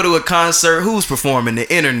fest. We go to a concert. Who's performing? The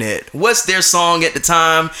Internet. What's their song at the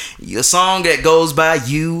time? A song that goes by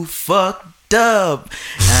 "You Fucked Up."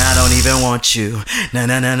 I don't even want you. Na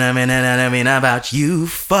about you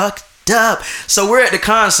fucked up. So we're at the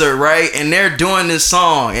concert, right? And they're doing this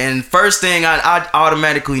song. And first thing, I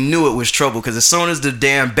automatically knew it was trouble because as soon as the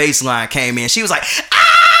damn bass line came in, she was like,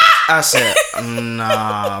 "Ah!" I said,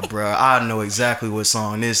 "Nah, bro, I know exactly what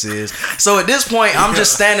song this is." So at this point, I'm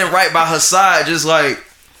just standing right by her side, just like,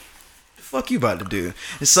 the fuck you about to do?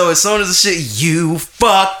 And so as soon as the shit, "You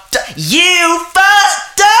fucked up," I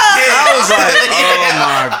was like, oh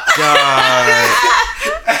my god.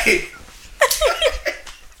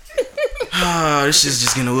 This shit's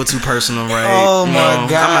just getting a little too personal, right? Oh my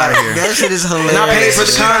god, I'm out of here. that shit is hilarious. And I paid for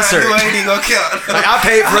the concert. You ain't even gonna count. Like, I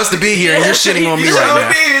paid for us to be here, and you're shitting on me right now.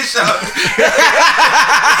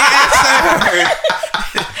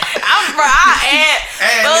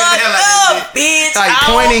 Bitch. Like I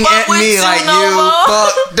pointing don't at fuck me with like no you more.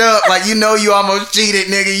 fucked up, like you know you almost cheated,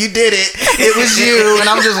 nigga. You did it. It was you, and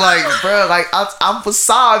I'm just like, bro, like I'm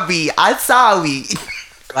sorry. I'm sorry.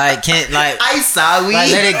 Like, can't like. I sorry. Like,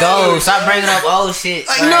 let it go. Stop bringing up old shit.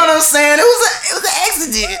 Like, you know what I'm saying? It was an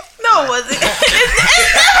accident. No, it wasn't.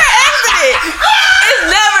 It's never accident. It's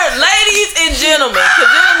never, ladies and gentlemen, because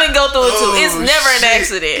gentlemen go through it too. It's never an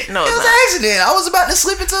accident. No, It it's was not. an accident. I was about to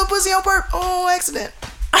slip into a pussy on purpose. Oh, accident.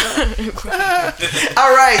 All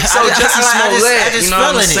right, so Justin Smollett, just you know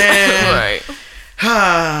what I'm feeling it. saying? Right.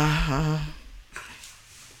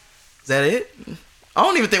 Is that it? I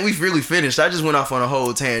don't even think we've really finished. I just went off on a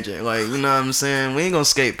whole tangent. Like, you know what I'm saying? We ain't gonna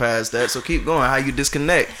skate past that, so keep going. How you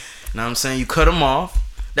disconnect? You know what I'm saying? You cut them off.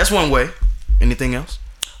 That's one way. Anything else?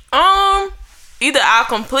 Either I'll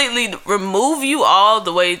completely remove you all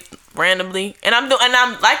the way randomly, and I'm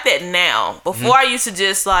like that now. Before I used to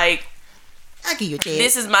just like, I give you a chance.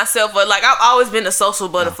 this is myself, but like I've always been a social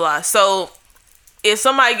butterfly. So if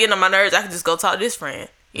somebody getting on my nerves, I can just go talk to this friend.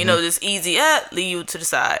 You know, just easy, leave you to the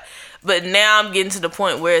side. But now I'm getting to the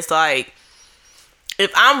point where it's like,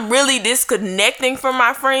 if I'm really disconnecting from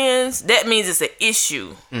my friends, that means it's an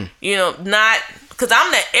issue. You know, not because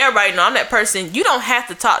everybody know I'm that person. You don't have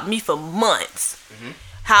to talk to me for months.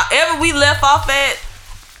 However we left off at,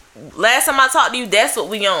 last time I talked to you, that's what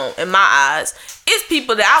we on in my eyes. It's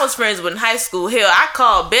people that I was friends with in high school. Hell, I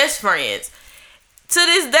call best friends. To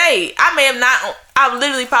this day, I've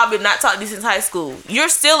literally probably not talked to you since high school. You're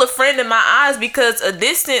still a friend in my eyes because a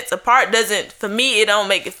distance apart doesn't, for me, it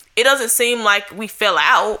doesn't seem like we fell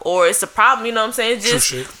out or it's a problem, you know what I'm saying? It's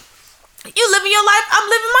just, you living your life, I'm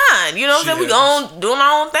living mine. You know what I'm saying? We going doing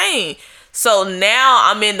our own thing. So now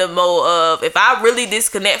I'm in the mode of, if I really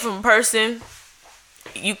disconnect from a person,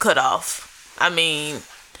 you cut off. I mean,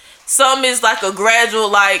 some is like a gradual,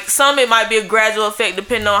 like some it might be a gradual effect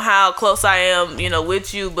depending on how close I am,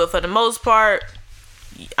 with you. But for the most part,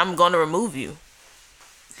 I'm gonna remove you.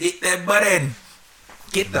 Hit that button.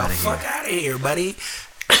 Get the fuck out of here, buddy.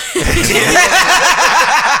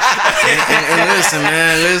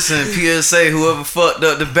 and listen, PSA, whoever fucked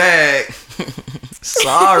up the bag.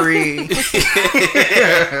 Sorry.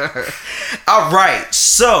 All right,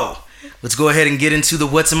 so let's go ahead and get into the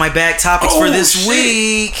what's in my bag topics for this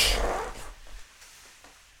week.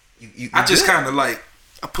 You I just kind of I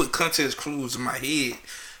put Context Cruise in my head.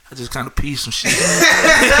 I just kind of pee some shit. Right,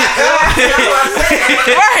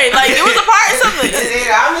 like it was a part of something.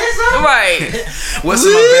 Right. What's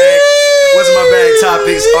in my bag? What's in my bag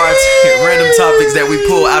topics are random topics that we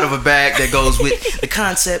pull out of a bag that goes with the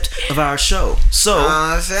concept of our show. So,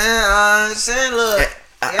 I'm saying, look.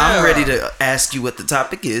 I'm ready to ask you what the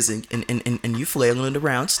topic is, and you flailing it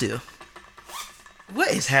around still.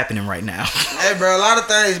 What is happening right now? Hey, bro, a lot of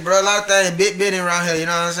things, bit around here, you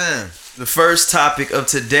know what I'm saying? The first topic of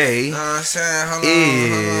today hold on.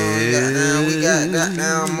 We got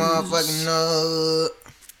goddamn motherfucking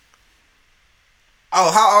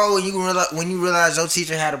Oh, how old were you when you realized your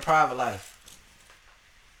teacher had a private life?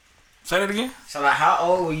 Say that again? So, how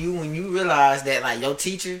old were you when you realized that, your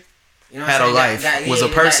teacher, had a life, was a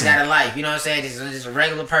person. Got a life, you know what I'm saying? Just a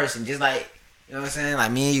regular person, just like, you know what I'm saying?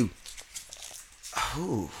 Like me and you.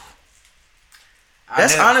 Ooh.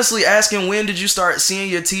 That's honestly asking, when did you start seeing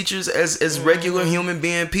your teachers as regular human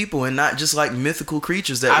being people and not just like mythical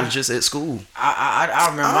creatures that were just at school? I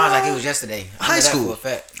remember mine like it was yesterday. High school.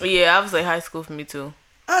 Yeah, I would say high school for me too.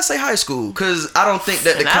 I say high school because I don't think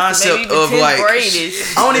that the concept of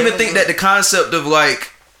I don't even think that the concept of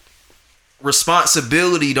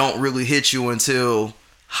responsibility don't really hit you until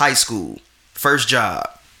high school, first job.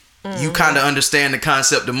 You kind of understand the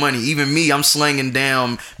concept of money. Even me, I'm slanging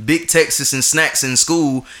down big Texas and snacks in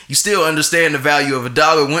school. You still understand the value of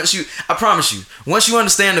 $1. I promise you, once you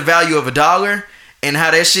understand the value of $1 and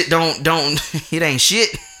how that shit don't it ain't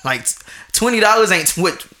shit. Like $20 ain't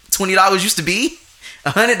what $20 used to be.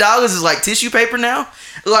 $100 is like tissue paper now.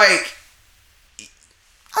 Like,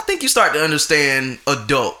 I think you start to understand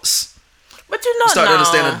adults. But you start to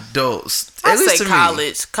understand adults. I say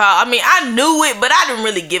college. I mean, I knew it, but I didn't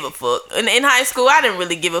really give a fuck. In high school, I didn't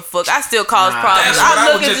really give a fuck. I still caused problems.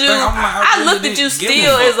 I looked at you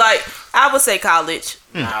still as like, I would say college.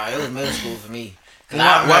 Nah, it was middle school for me.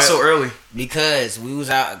 Why so early? Because we was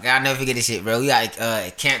out. I'll never forget this shit, bro. We got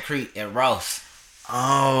Camp Creek at Ross.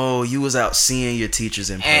 Oh, you was out seeing your teachers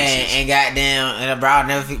in places. And goddamn, and bro, I'll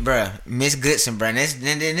never forget, bro, Miss Goodson, bro. This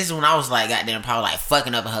is when I was like, goddamn, probably like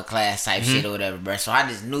fucking up in her class type shit or whatever, bro. So I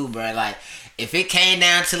just knew, bro, like, if it came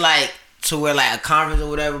down to where like a conference or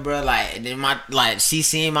whatever, bro, like, then she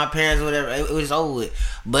seeing my parents or whatever, it was over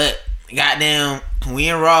with. But goddamn, we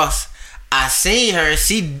in Ross, I seen her.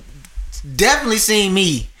 She definitely seen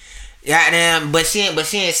me. Goddamn, but she ain't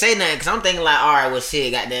say nothing because I'm thinking like, all right, well,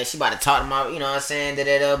 shit, goddamn, she about to talk to my, you know what I'm saying,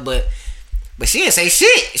 but she didn't say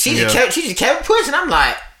shit. She just kept pushing. I'm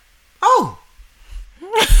like, oh,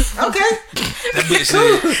 okay. That bitch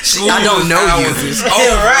said, I don't know you.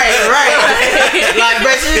 Right. Like,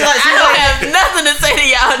 bro, she don't have nothing to say to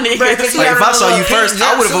y'all niggas. Like, if I saw you first,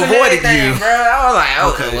 I would have avoided you. Bro, I was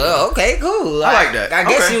like, okay, cool. I like that. I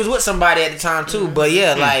guess she was with somebody at the time too, but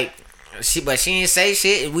yeah, like. She didn't say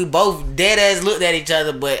shit. We both dead ass looked at each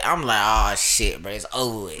other, but I'm like, oh shit, bro, it's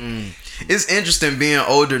over with. It's interesting being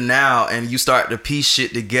older now and you start to piece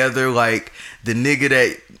shit together, like the nigga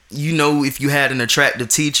that, if you had an attractive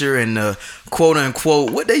teacher and the quote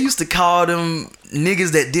unquote, what they used to call them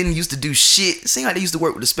niggas that didn't used to do shit. It seemed like they used to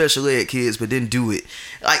work with the special ed kids but didn't do it.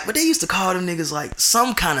 Like, but they used to call them niggas like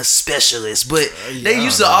some kind of specialist, but they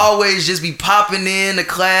used to always just be popping in to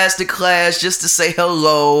class just to say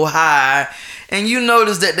hello, hi. And you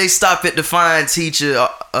notice that they stop at the fine teacher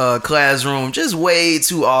classroom just way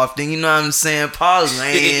too often. You know what I'm saying?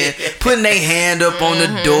 Parlaying, putting their hand up on the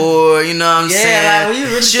door. You know what I'm saying? Like,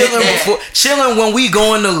 really chilling when we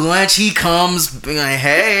going to lunch. He comes, like,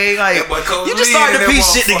 hey, like you just start to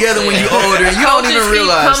piece shit together when you older, and you don't even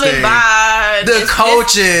realize coming by. bruh. The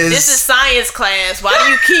coaches. This is science class. Why do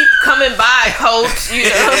you keep coming by, coach? You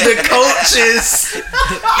know? The coaches.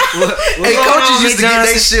 Hey, coaches used to get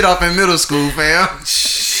their shit off in middle school, fam.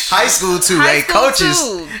 High school too. High Hey, school coaches.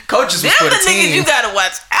 too. Coaches was Them for the the niggas team. you gotta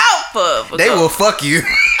watch out for. They will fuck you. They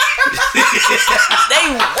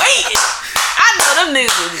waiting. I know them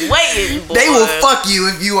niggas was waiting. Boy. They will fuck you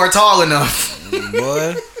if you are tall enough.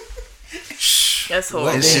 Boy. That's horrible.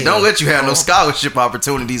 And shit, don't let you have no scholarship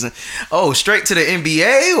opportunities. And straight to the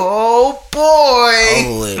NBA. Oh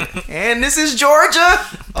boy. And this is Georgia.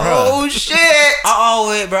 Oh shit.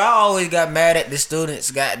 I always got mad at the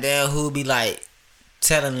students, goddamn, who be like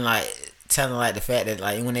telling the fact that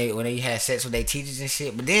like when they had sex with their teachers and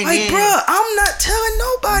shit. But then Like, bruh, I'm not telling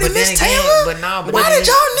nobody, But Miss then again, Taylor. but nah, but why then did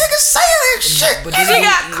y'all niggas say that shit? But She then-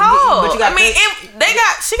 got caught. but you gotta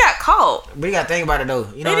she got caught. But you gotta think about it though.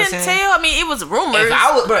 You know They what I'm didn't saying? tell. I mean, it was rumors. If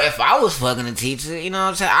I was fucking a teacher, you know what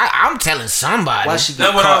I'm saying? I'm telling somebody. Why she That's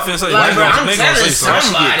get what I caught? was finna say. Like, bro, I'm They gonna telling say something. Why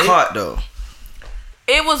she get somebody. caught though?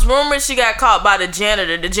 It was rumored she got caught by the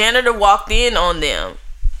janitor. The janitor walked in on them.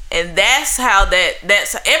 And that's how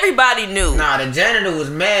that's everybody knew. Nah, the janitor was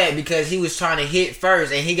mad because he was trying to hit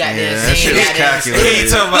first and he got Yeah, there that shit was calculated. He ain't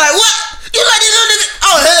talking about. Like, what? You like this little nigga?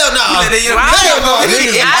 Oh, hell no. You let that young Right. nigga go.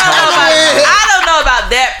 Niggas be I don't know about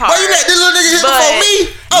that part. Boy, you let this little nigga hit But before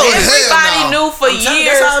me? Oh, everybody hell no. knew for I'm telling you,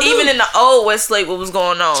 years, that's how I do. even in the old Westlake, what was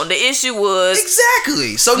going on. The issue was,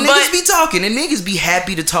 Exactly. So But- niggas be talking and niggas be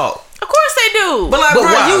happy to talk. of course they do. But like, But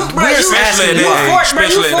bro, why? you We're Especially asking at why. that age.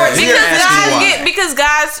 Especially at that age. We're asking why. Because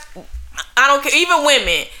guys, I don't care. Even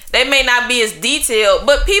women, they may not be as detailed,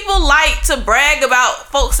 but people like to brag about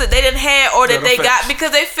folks that they didn't have or that Yeah, they facts. got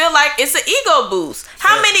because they feel like it's an ego boost.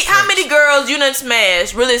 How many girls you done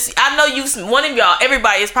smashed? Really, I know you. One of y'all,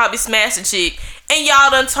 everybody has probably smashed a chick, and y'all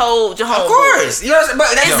done told your homeboy. Of course. You know what I'm saying?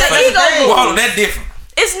 But that's It's the an thing. ego Well, boost. hold on, that's different.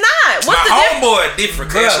 It's not. What's My the difference? homeboy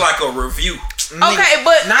different because it's Bruh. like a review. Okay,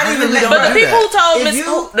 but Not even that. But the do people who that. told If Miss,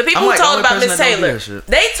 you- the people I'm who like the told only about person Miss that don't do Taylor, that shit.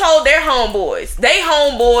 they told their homeboys. They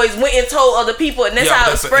homeboys went and told other people, and that's Yeah, how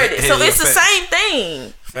it that's a- spread it. So yeah, it's the facts. same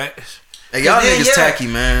thing. Facts. Hey, y'all Then, niggas yeah. tacky,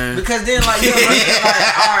 man. Because then, like, you know,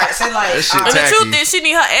 like, all right, say like, That shit And the tacky. truth is, she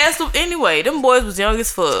need her ass whooped anyway. Them boys was young as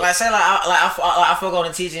fuck. like, say I fuck on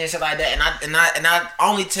the teacher and shit like that, and I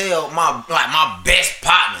only tell my best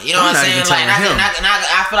partner. You know I'm what not I'm saying? even Like, telling him. I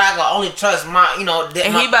feel like I can only trust my, you know.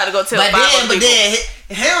 And he about to go tell But 5 then, other people.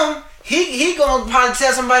 him. He gonna probably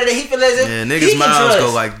tell somebody that he feel as if Yeah, he niggas' can mouths trust. go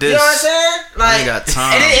like this. You know what I'm saying? Like, ain't got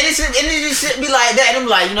time. And it should be like that. And I'm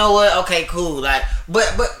like, you know what? Okay, cool. Like, but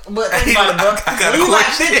think about it, bro. I got a When you like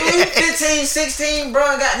question. 15, 16,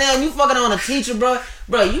 bro, goddamn, you fucking on a teacher, bro.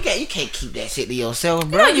 Bro, you can't keep that shit to yourself,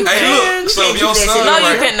 bro. Yeah, you Hey, can. look. So can't if your keep that son, shit No,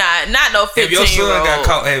 like you cannot. Not no if your 15-year-old. son got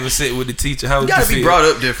caught having sex with the teacher, how would You you gotta be feel? brought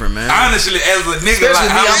up different, man. Honestly, as a nigga, Especially like,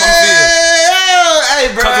 how me, I'm I'm gonna feel? Hey,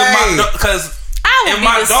 bro. Because I would if be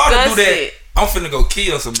my daughter do that, disgusted. I'm finna go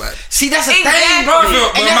kill somebody. See, that's a Exactly. thing, bro. You feel?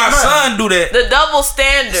 But And that- my bro, son do that. The double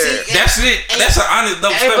standard. See, That's it. That's an honest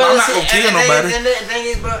double Hey, step. bro, I'm not see, gonna kill and nobody. The thing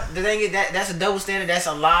is, bro, that's a double standard. That's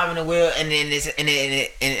alive in the world, and then it's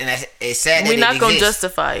sad that We're not it gonna exists.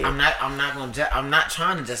 justify it. I'm not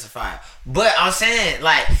trying to justify it, but I'm saying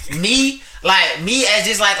like me as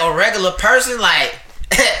just like a regular person, like,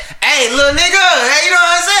 hey, little nigga, hey, you know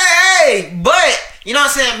what I'm saying? Hey, but you know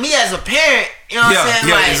what I'm saying? Me as a parent, you know what I'm saying?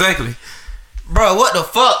 Yeah, Like, exactly. bro, what the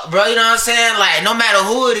fuck, bro? You know what I'm saying? Like, no matter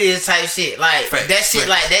who it is, type shit. Like, Facts, that shit, facts.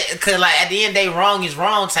 like, that, cause, like, at the end of the day, wrong is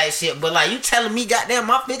wrong, type shit. But, like, you telling me, goddamn,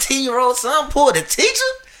 my 15-year-old son pulled a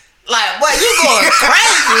teacher? Like, boy, you going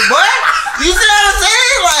crazy, boy. You see what I'm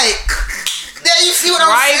saying? Like, yeah, you see what I'm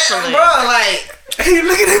saying, Rightfully. bro? Like, Hey,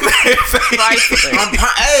 look at that man face. Rightfully.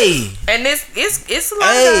 hey. And it's a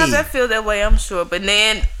lot Hey. of guys that feel that way, I'm sure. But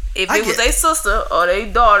then if I it was get- their sister or their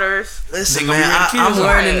daughters, Listen, They gonna man, be ready to kill I'm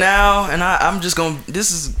somebody. learning now, and I'm just gonna.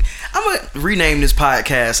 I'm gonna rename this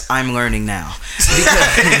podcast. I'm learning now.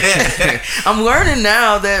 Because I'm learning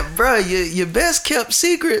now that, bruh, your best kept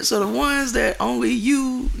secrets are the ones that only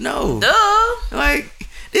you know. duh. Like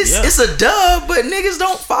it's a dub, but niggas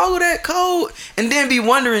don't follow that code, and then be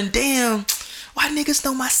wondering, damn, why niggas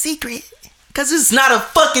know my secret? Cause it's not a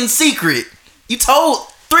fucking secret. You told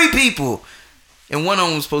 3 people. And one of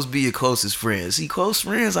them was supposed to be your closest friends. See, close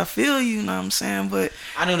friends, I feel you, know what I'm saying? But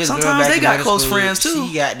I knew this girl sometimes back they in got middle close school, friends too.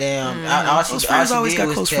 She goddamn, Close friends always did got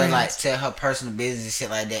was close tell, friends. like, tell her personal business and shit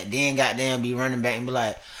like that. Then goddamn be running back and be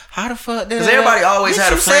like, how the fuck? Because everybody always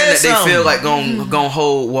had a friend that they feel like gon'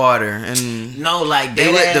 hold water, and no, like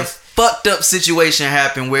they let the fucked up situation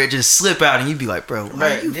happen where it just slip out and you be like, bro, why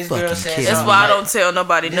Right, are you this girl fucking said kidding That's me? why I like- don't tell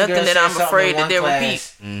nobody This nothing girl that said I'm something afraid in that one they'll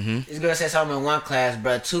class. repeat. This girl said something in one class,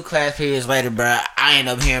 bro. 2 class periods later, bro, I end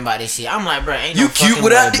up hearing about this shit. I'm like, bro, ain't no You cute fucking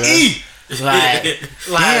without way, the bro. E. Like,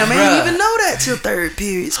 Damn, I bruh. didn't even know that till third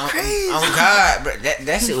period. It's crazy. Oh God, bro,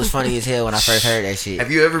 that shit was funny as hell when I first heard that shit.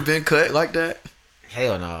 Have you ever been cut like that?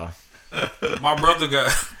 Hell no. My brother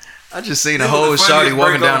got. I just seen a It was whole the shawty funniest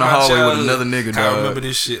walking down the breakup of my hallway with childhood. another nigga, I remember dog.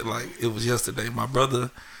 this shit like it was yesterday. My brother,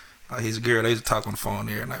 his girl, they used to talk on the phone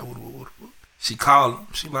there, and she called him.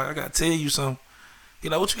 She like, I gotta tell you something. He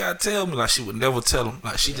like, what you gotta tell me? Like, she would never tell him.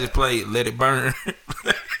 Like, she just played Let It Burn,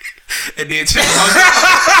 and then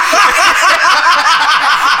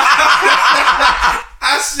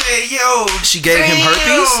I said, yo, She gave him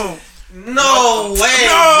herpes? No way,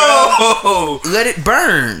 no. Let it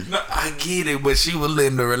burn. No, I get it, but she was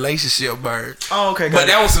letting the relationship burn. Oh, okay. But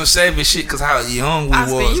that was some savage shit because how young we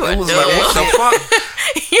Oscar, was. you It a was dumb. like, what the fuck?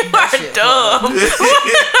 You are shit dumb.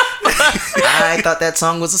 I thought that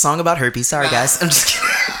song was a song about herpes. Sorry, guys. I'm just kidding.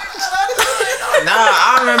 Nah,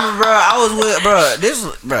 I remember, bro. I was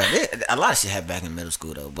with, a lot of shit happened back in middle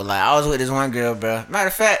school though. But like, I was with this one girl, bro. Matter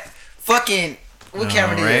of fact, fucking, what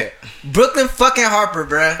camera did Alright. it? Brooklyn fucking Harper,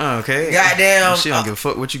 bro. Oh, okay. Goddamn. She don't give a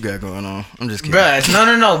fuck what you got going on. I'm just kidding.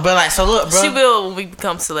 Bruh, no. But like, so look, bro. She will when we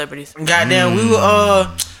become celebrities. Goddamn, we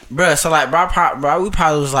were bruh. So like, bro, we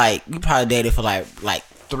probably dated for like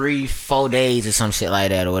 3-4 days or some shit like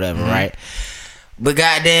that or whatever, right? But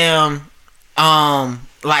goddamn,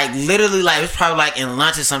 like literally, like it was probably like in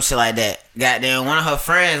lunch or some shit like that. Goddamn, one of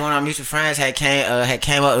our mutual friends had came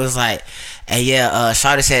up. It was like, hey, yeah,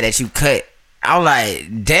 Shawty said that you cut. I was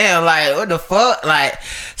like, damn, like what the fuck, like.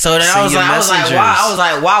 So then I was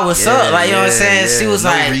like, why? What's up? Like, you know what I'm saying? Yeah, She was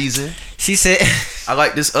no like, reason. she said. I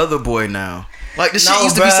like this other boy now. Like this shit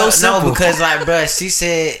used to be so bruh, simple. No, because like, bruh, she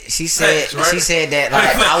said that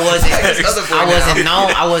like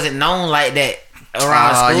I wasn't known like that around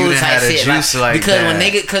you school didn't type have the shit. juice like because that. when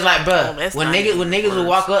niggas, cause like, bruh, that's when not niggas even would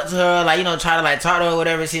walk up to her, like, you know, try to like talk to her or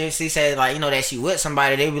whatever, she said like, you know, that she with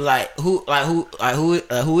somebody, they be like, who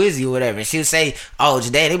is you or whatever. And she would say, oh,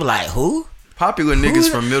 Jadae. They be like, who? Popular niggas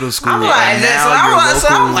from middle school I'm are like, now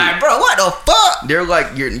I'm like, bro, what the fuck? they're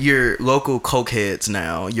like your local coke heads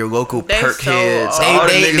now, your local They perk so heads. old. All the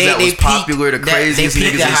They- niggas they- that they was popular, the peaked- they craziest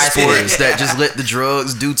peaked niggas at in high school. sports that just let the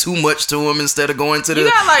drugs do too much to them instead of going to the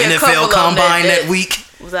You got, like, a couple NFL of them combine that- that week.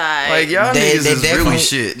 Like Y'all niggas is really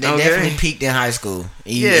shit. They okay? definitely peaked in high school.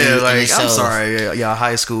 Yeah, And like it I'm shows. sorry, y'all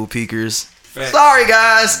high school peakers. Facts. Sorry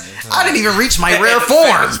guys, I didn't even reach my rare form.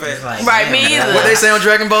 Like, Right, damn, me bro. either. What they say on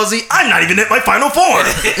Dragon Ball Z? I'm not even at my final form.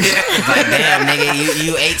 Like, damn, nigga,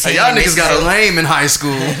 you 18. Hey, y'all and this niggas got is a lame in high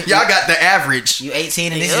school. Y'all got the average. You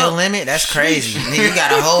 18 and this is Yup. your limit? That's crazy. Nigga, you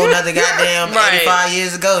got a whole nother goddamn Right. 85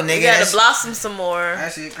 years ago, nigga. You gotta That's- blossom some more.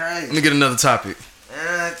 That shit Let crazy. me get another topic.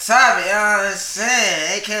 Topic, you know what I'm saying?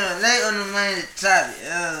 They came late on the main topic.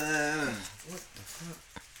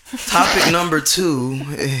 Topic number 2.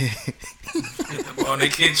 On the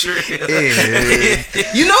kid trip.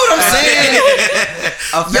 You know what I'm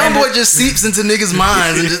saying? Young boy just seeps into niggas'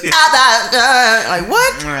 minds and just like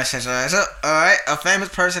what? Alright, so, alright. A famous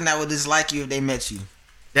person that would dislike you if they met you.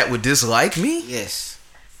 That would dislike me? Yes.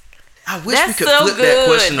 I wish That's we could so flip that good.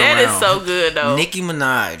 question That around. is so good though. Nicki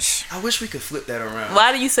Minaj. I wish we could flip that around.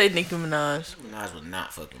 Why do you say Nicki Minaj? Minaj would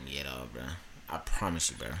not fuck with me at all, bro. I promise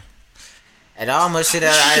you, bro. And all much shit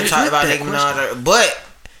that I didn't talk about Nicki Minaj, but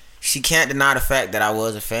she can't deny the fact that I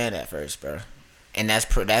was a fan at first, bro. And that's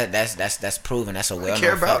proven. That's a well-known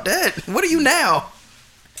care about fact. that. What are you now?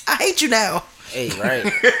 I hate you now. Hey, right?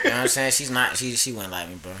 You know what I'm saying? She's not. She wouldn't like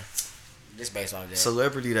me, bro. Just based off that.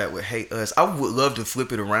 Celebrity that would hate us. I would love to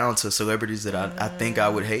flip it around to celebrities that I think I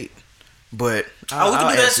would hate. But we can I'll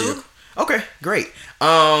do that answer too. you. Okay, great.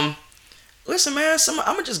 Listen, man. I'm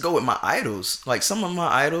gonna just go with my idols. Like some of my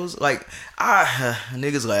idols. Like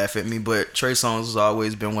niggas laugh at me, but Trey Songz has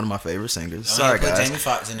always been one of my favorite singers. Sorry, put guys. Jamie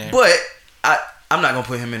Foxx in there. But I'm not gonna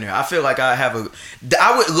put him in there. I feel like I would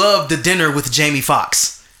love the dinner with Jamie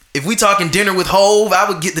Foxx. If we talking dinner with Hove, I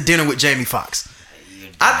would get the dinner with Jamie Foxx.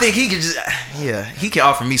 I think he could he can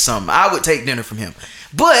offer me something. I would take dinner from him.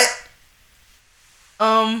 But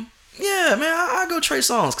yeah, man, I go Trey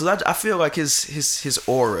Songz because I feel like his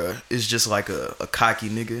aura is just like a cocky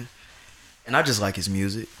nigga, and I just like his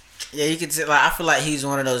music. Yeah, you could say, like, I feel like he's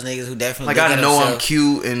one of those niggas who definitely Like look I at know I'm himself,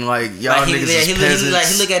 cute and like y'all like, niggas is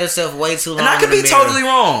peasants. he look at himself way too long. And I could in the be mirror. totally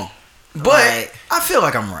wrong, but Right. I feel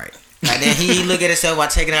like I'm right. Like then he look at himself while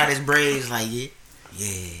taking out his braids, like yeah.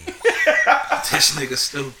 This nigga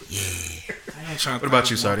stupid. Yeah. I ain't trying to What about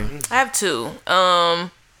you, Sardi? I have two.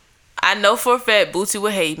 I I know for a fact Boosie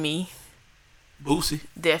would hate me. Boosie?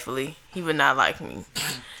 Definitely. He would not like me.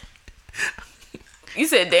 You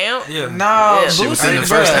said damn? Yeah. No, Yeah. Shit was in the Boosie,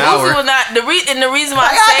 first bruh. hour. Boosie would not. And the reason why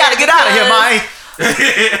I I say gotta it get out of here, because- Mike.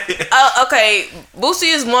 Okay,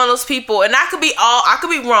 Boosie is one of those people, and I could be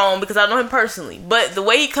wrong because I know him personally. But the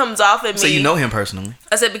way he comes off at me, So you know him personally?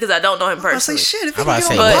 I said because I don't know him I say personally. shit. If I'm he about get to on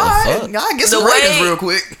say, the what the pod, I get some The ratings way- real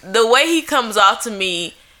quick. The way he comes off to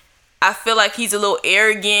me, I feel like he's a little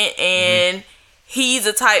arrogant, and he's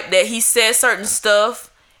the type that he says certain stuff,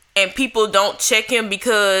 and people don't check him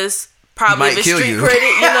because probably might of his kill street you. credit.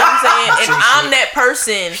 You know what I'm saying? And I'm that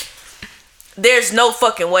person. There's no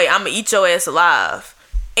fucking way I'm gonna eat your ass alive.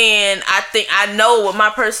 And I think I know with my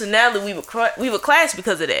personality we would clash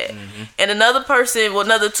because of that. And another person, well,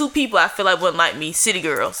 another two people I feel like wouldn't like me. City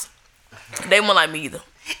girls, they wouldn't like me either.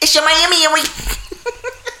 It's your Miami and we.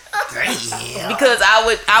 Because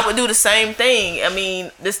I would do the same thing. I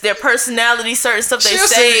mean, this their personality, certain stuff they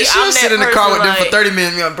say. She'll sit in the car with them for like, 30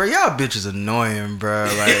 minutes. Like, bro, y'all bitches annoying, bro.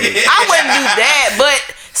 Like, I wouldn't do that,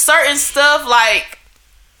 but certain stuff like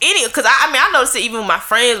because I noticed it even with my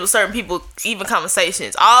friends, with certain people, even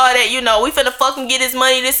conversations, all that, you know, we finna fucking get his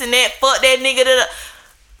money, this and that, fuck that nigga.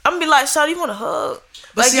 I'm gonna be like, Shawty, you want a hug?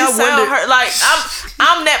 But Like, see, you I sound wonder- hurt. Like,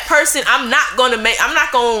 I'm that person. I'm not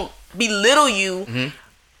gonna belittle you,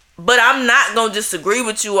 but I'm not gonna disagree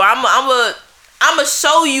with you. I'm gonna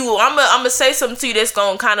show you. I'm gonna say something to you that's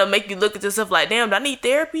gonna kind of make you look at yourself like, damn, do I need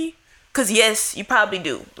therapy? Cause yes, you probably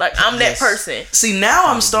do. Like, I'm that person. see, now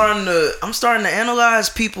I'm starting to analyze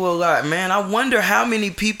people a lot, man. I wonder how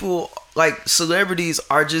many people, like celebrities,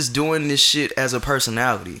 are just doing this shit as a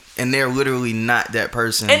personality, and they're literally not that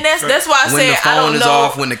person. And that's why I when said the phone I don't is know.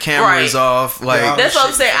 off, when the camera Right. is off, like Yeah. That's what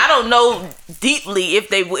I'm saying. I don't know deeply if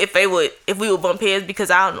we would bump heads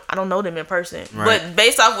because I don't know them in person. Right. But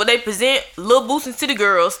based off what they present, Lil Boost and City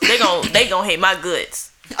Girls, they gon' hate my guts.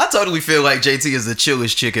 I totally feel like JT is the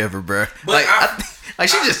chillest chick ever, bro. But Like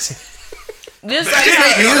she just Just like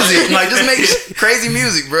make music, like just make crazy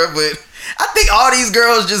music, bro. But I think all these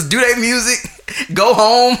girls just do their music, go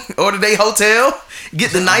home, order their hotel,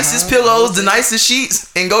 get the nicest pillows, the nicest sheets,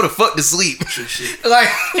 and go to fuck to sleep. Like,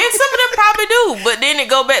 and some of them probably do. But then it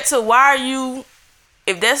go back to why are you?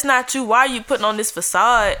 If that's not you, why are you putting on this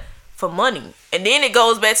facade for money? And then it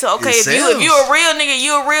goes back to okay, It if sells. you a real nigga,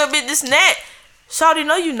 you a real bitch, this and that. Shawty,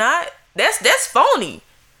 no, you not. That's phony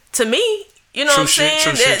to me. You know True what I'm shit, saying?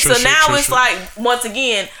 true shit, true So shit, now true it's shit. like, once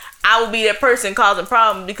again, I will be that person causing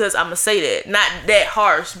problems because I'm gonna say that. Not that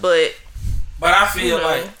harsh, but But I feel You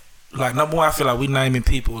know. like number one, I feel like we naming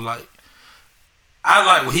people like I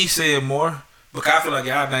like what he said more, because I feel like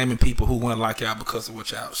y'all naming people who wouldn't like y'all because of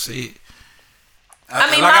what y'all said. I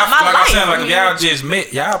mean, like my I life, said, like I if mean- y'all just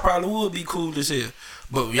met, y'all probably would be cool as hell.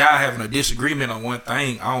 But y'all having a disagreement on one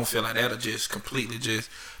thing, I don't feel like that'll just completely just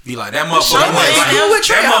be like that motherfucker. Some went like- people with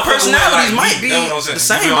Trey, that our motherfucker went personalities like might me. be That's what I'm saying. the You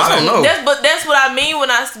same. feel what I'm I don't saying? know. that's what I mean when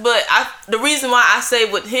the reason why I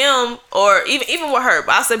say with him or even with her,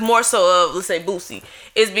 but I say more so of let's say Boosie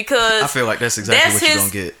is because I feel like that's exactly that's what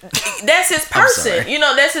his- you're gonna get. that's his person. sorry. You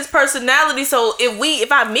know, that's his personality. So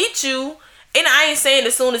if I meet you, and I ain't saying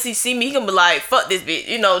as soon as he see me, he gonna be like, fuck this bitch.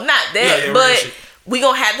 You know, not that. Yeah, real but shit. we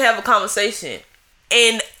gonna have to have a conversation.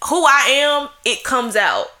 And who I am, it comes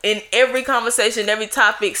out in every conversation, every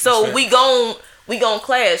topic. So That's we gon'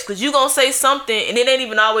 clash because you gonna say something, and it ain't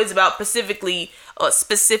even always about specifically for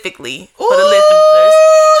the listeners.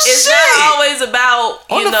 It's shit. not always about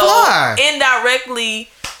On the fly. indirectly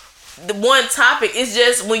the one topic. It's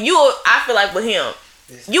just when I feel like with him,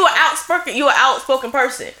 you are outspoken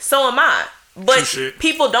person. So am I. True But shit.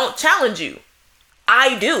 people don't challenge you.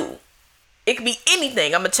 I do. It could be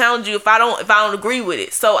anything. I'm gonna challenge you if I don't agree with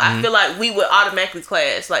it. So I feel like we would automatically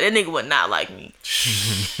clash. Like that nigga would not like me.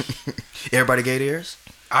 Everybody gay ears?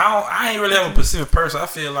 I ain't really have a specific person. I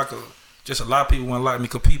feel like just a lot of people wouldn't like me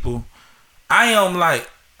because people. I don't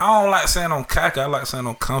like saying I'm cocky. I like saying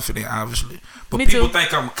I'm confident, obviously. But Me people too.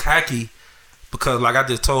 think I'm cocky because, like I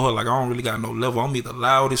just told her, like I don't really got no level. I'm either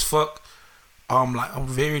loud as fuck or I'm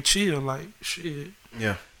very chill. Like shit.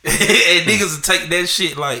 Yeah. And niggas will take that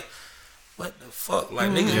shit like, what the fuck? Like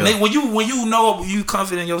niggas, Yeah. they, when you know you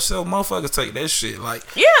confident in yourself, motherfuckers take that shit like.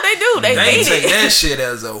 Yeah, they do. They They hate take it. that shit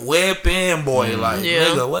as a weapon, boy. Like, Yeah.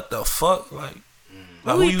 nigga, what the fuck? Like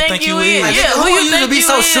Who you think you is? Like, Yeah, who you you to think be you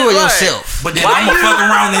so is? sure of Right. yourself? But then Why I'm gonna you- fuck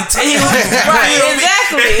around and tell you. Right,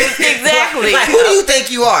 exactly. Like, who do you think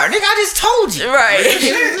you are? Nigga, I just told you. Right.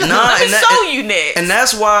 Nah, Let me and that- show you next. And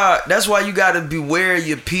that's why you gotta beware of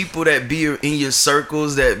your people that be in your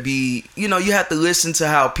circles that be, you know, you have to listen to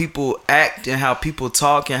how people act and how people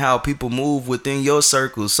talk and how people move within your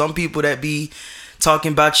circles. Some people that be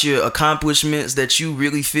talking about your accomplishments that you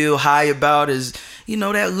really feel high about is, that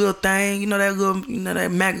little thing, that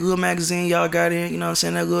little magazine y'all got in, what I'm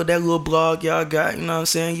saying, that little blog y'all got, what I'm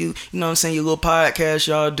saying, your little podcast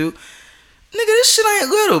y'all do. Nigga, this shit ain't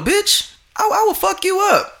little, bitch. I will fuck you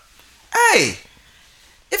up. Hey,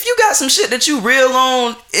 if you got some shit that you real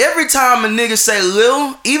on, every time a nigga say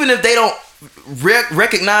little, even if they don't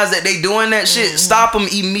recognize that they doing that shit, stop them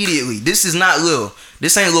immediately. This is not little.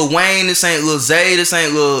 This ain't Lil Wayne. This ain't Lil Zay. This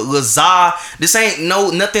ain't Lil Za. This ain't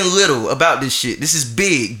nothing little about this shit. This is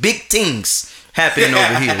big things happening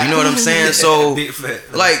over here. You know what I'm saying? So,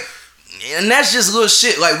 like, and that's just little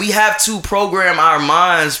shit. Like, we have to program our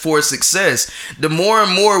minds for success. The more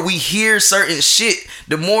and more we hear certain shit,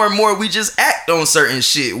 the more and more we just act on certain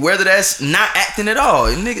shit. Whether that's not acting at all.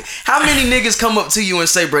 And nigga, how many niggas come up to you and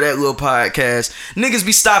say, bro, that little podcast? Niggas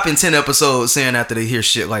be stopping 10 episodes saying after they hear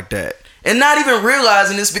shit like that. And not even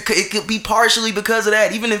realizing this, because it could be partially because of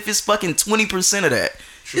that. Even if it's fucking 20% of that.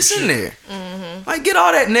 It's in there. Mm-hmm. Like, get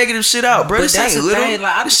all that negative shit out, bro. This ain't little.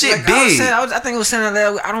 Like, this shit big. I think it was saying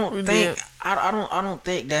that. I don't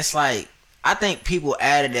think that's like. I think people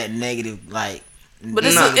added that negative, like. But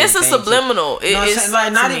it's a subliminal. It's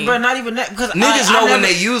like not even that, because niggas know when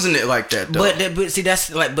they using it like that though. But see,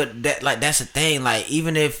 that's like, that's the thing. Like,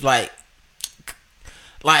 even if like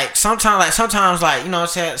sometimes like, you know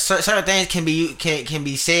what I'm saying, certain things can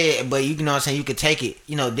be said, but you know what I'm saying, you could take it,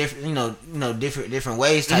 different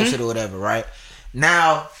ways type shit or whatever, right?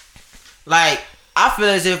 Now, like, I feel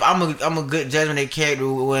as if I'm a good judgment of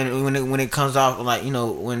character when it comes off, like,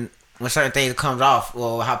 when certain things comes off,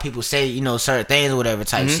 or how people say, certain things or whatever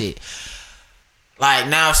type shit. Like,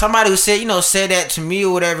 now, if somebody who said that to me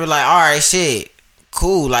or whatever, like, all right, shit,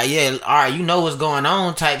 cool, like, yeah, all right, what's going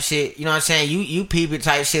on type shit, you know what I'm saying, you peep it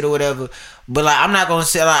type shit or whatever, but like, I'm not gonna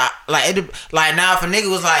say like now if a nigga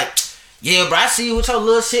was like, yeah, bro, I see you with your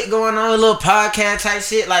little shit going on, little podcast type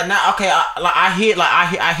shit, like, now, okay,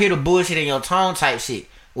 I hear the bullshit in your tone type shit,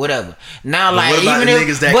 whatever. Now, like, what about even the if,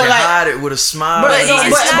 niggas that can hide it with a smile? But like, it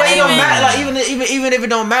don't matter. Like, even if it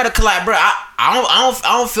don't matter, cause like, bro, I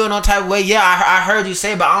don't feel no type of way. Yeah, I heard you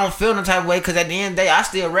say, but I don't feel no type of way, cause at the end of the day, I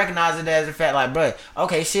still recognize it as a fact. Like, bro,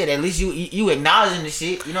 okay, shit. At least you acknowledging the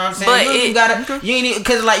shit. You know what I'm saying? But you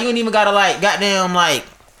ain't even gotta like goddamn like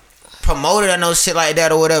promote it or no shit like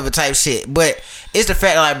that or whatever type shit. But it's the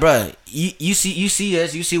fact, like, bro, you see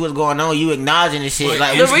us, you see what's going on, you acknowledging this shit. Well,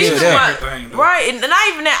 like, the reason why, right? And not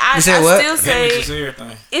even that. I still say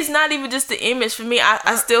it's not even just the image for me.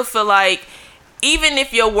 I still feel like even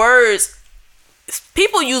if your words,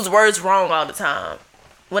 people use words wrong all the time.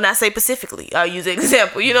 When I say specifically, I'll use an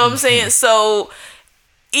example. You know what I'm saying? So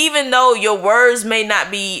even though your words may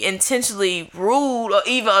not be intentionally rude or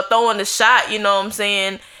even throwing the shot, you know what I'm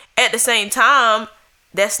saying, at the same time,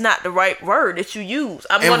 that's not the right word that you use.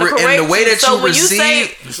 I'm going to correct and the way that so you when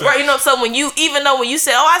receive, you say, right, so when you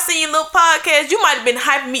say, oh, I see your little podcast, you might have been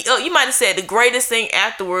hyping me up. You might have said the greatest thing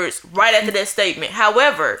afterwards, right after that statement.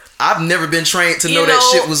 However, I've never been trained to know that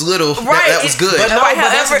shit was little. Right, that was good. But no, right, but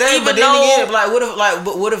however, that's the thing. even But then though,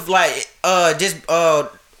 again, what if just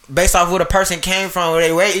based off where the person came from, where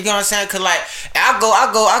they were, you know what I'm saying? Cause like, I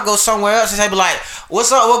go somewhere else and say, be like,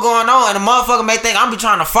 what's up, what going on? And the motherfucker may think I'm be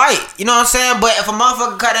trying to fight, you know what I'm saying? But if a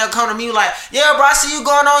motherfucker come to me like, yeah, bro, I see you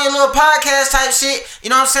going on your little podcast type shit,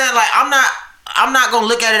 you know what I'm saying? Like, I'm not gonna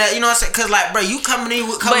look at it, you know what I'm saying? Cause like, bro, you coming in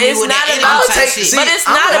with that energy type shit. But it's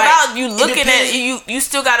not about you looking at it. You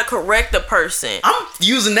still gotta correct the person. I'm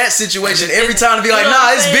using that situation every time to be like,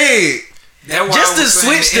 nah, it's big. Just to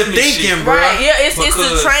switch the thinking, shit. bro. Right, yeah, it's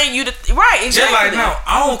to train you to right. Exactly. Just like now,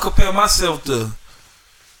 I don't compare myself to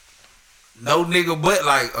no nigga but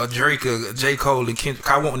like a Drake, a J. Cole, and Kendrick.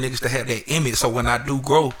 I want niggas to have that image, so when I do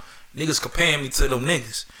grow, niggas comparing me to them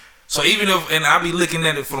niggas. So even if, and I be looking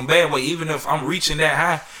at it from a bad way, even if I'm reaching that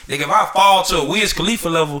high, nigga, if I fall to a Wiz Khalifa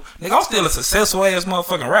level, nigga, I'm still a successful ass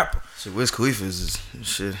motherfucking rapper. So Wiz Khalifa is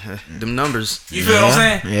shit. Them numbers. You feel what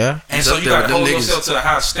I'm saying? Yeah. And so you gotta hold yourself to a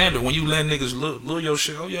high standard when you let niggas look your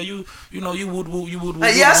shit. Oh yeah, you would.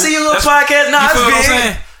 Hey, yeah, I see your little podcast. Nah, you feel what I'm it's big.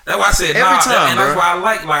 saying? That's why I said Every time,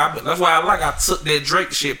 that's bro. why I took that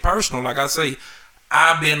Drake shit personal. Like I say,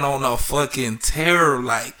 I've been on a fucking terror.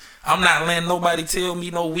 Like, I'm not letting nobody tell me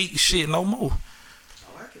no weak shit no more.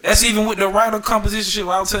 That's even with the writer composition shit.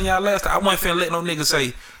 I was telling y'all last time, I wasn't finna let no nigga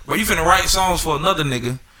say, bro, you finna write songs for another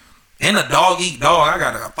nigga. And a dog eat dog. I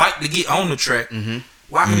gotta fight to get on the track. Mm-hmm.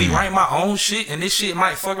 Why can he write my own shit and this shit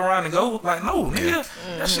might fuck around and go? Like, no, nigga.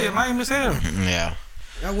 That shit lame as hell. Yeah.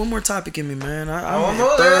 Got one more topic in me, man. I'm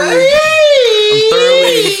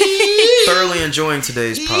thoroughly enjoying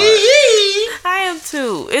today's pod. I am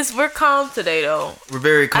too. We're calm today though. We're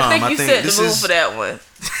very calm. I think you set the this mood is, for that one.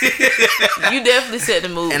 You definitely set the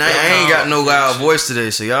mood. and for I ain't got no loud voice today,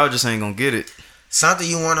 so y'all just ain't gonna get it. Something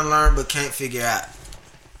you want to learn but can't figure out.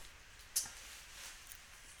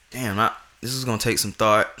 Damn, this is gonna take some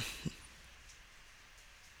thought.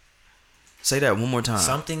 Say that one more time.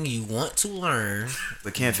 Something you want to learn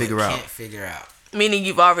but can't but figure out. can't figure out. Meaning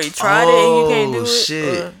you've already tried it and you can't do it.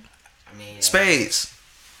 Shit. Or- I mean, Spades.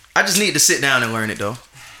 I just need to sit down and learn it though.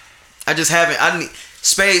 I just haven't. I need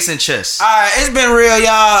spades and chess. all right, it's been real,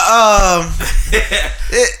 y'all.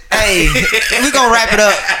 Hey, we gonna wrap it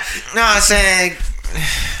up. Know what I'm saying?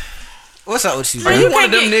 What's up with you, Are bro? you you one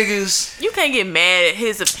of can't them get- niggas? You can't get mad at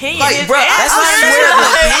his opinion. Like, His bro, That's answer not is fair.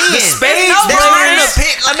 like- The The spades no players.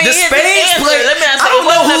 words. I mean, the his spades answer. play. Let me answer. I don't It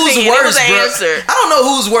know wasn't who's opinion, it worse, was an bro. answer. I don't know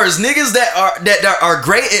who's worse. Niggas that are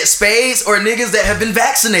great at spades or niggas that have been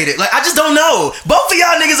vaccinated. Like I just don't know. Both of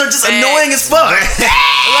y'all niggas are just Facts. annoying as fuck.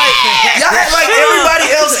 Like y'all act like everybody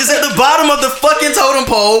else is at the bottom of the fucking totem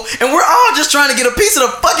pole, and we're all just trying to get a piece of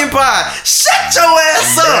the fucking pie. Shut your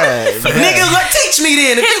ass up, nigga. Like teach me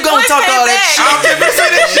then if you gonna voice talk came all that back. shit. I'm just gonna say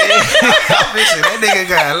that shit. That nigga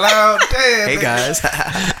got loud. Damn. Hey guys,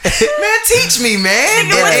 man, teach me, man.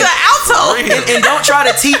 Nigga went to the alto. And don't try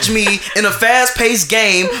to teach me in a fast-paced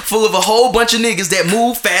game full of a whole bunch of niggas that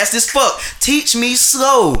move fast as fuck. Teach me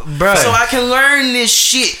slow, Bruh. so I can learn this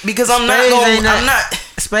shit because I'm not Spades going. ain't I'm not.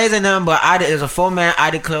 Spades ain't nothing but it's a 4-man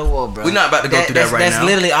I declare war, bro. We're not about to go through that right that's now.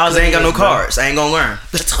 Literally all 'cause it I ain't got is, no bro. cards. I ain't gonna learn.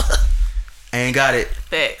 I ain't got it.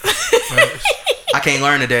 Facts. I can't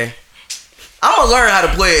learn today. I'm gonna learn how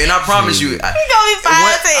to play it, and I promise you. You gonna be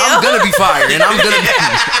fine as hell. I'm gonna be fired, and I'm gonna be.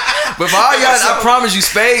 But for all y'all, I promise you,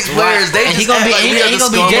 spades players, they And just he gonna act be like he, we are he the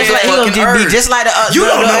gonna be scum just of like he fucking gonna be earth. just like the You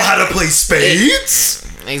don't know how to play spades.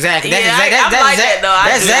 Exactly. That's Yeah, exactly I like that, though. I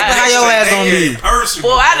That's do. exactly I how your ass gonna be.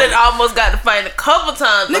 Boy, I done almost got to fight a couple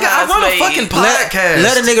times. Nigga, I behind run a spades. fucking podcast.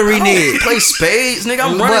 Let a nigga I don't renege. play spades, nigga.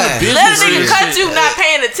 I'm Boy. running a business. Let a nigga here. cut you not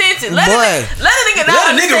paying attention. Let Boy. a nigga not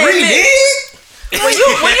Let a nigga understand this. renege. When you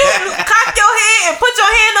cock your head and put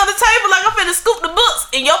your hand on the table like I'm finna scoop the books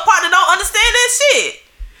and your partner don't understand that shit.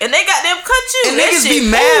 And they got them cut you. And that niggas shit, be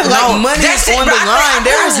mad like no, money that's is it, on bro. the line.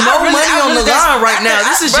 There is no money on the line right now.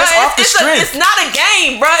 This is Bruh, just off the strength. It's not a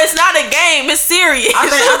game, bro. It's not a game. It's serious. I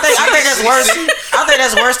think that's worse. I think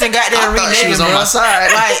that's worse than goddamn I thought she reneging, was on bro. my side.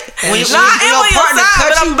 Like when you Nah, I am your on your partner side, cut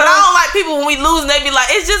but, you, but I don't like people when we lose and they be like,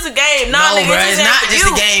 it's just a game. Nah, No, nigga, bro, it's it's not just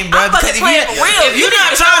a game, bro. I'm Because fucking playing for real. if you're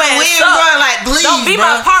not nigga trying to your win, ass up. bro, like please, Don't be bro.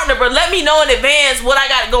 my partner, but let me know in advance what I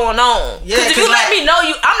got going on. Yeah, Because if 'cause you let like- me know,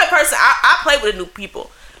 I'm the person, I play with the new people.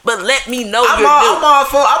 But let me know I'm you're new. all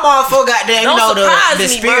for goddamn, Don't you know, surprise the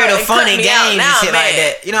me, spirit bro, of and fun cut and me out. games Now and shit I'm like mad.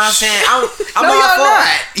 that. You know what I'm saying? I'm No, all y'all for.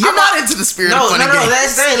 not. You're not into the spirit of fun and games.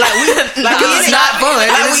 That's the thing. Like we, like Because we it's in it- not fun, and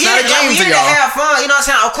Like it's we not in a it, game we for in it to y'all. have fun. You know what I'm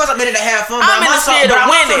saying? Of course, I'm in it to have fun. I'm But in the also, spirit but of I'm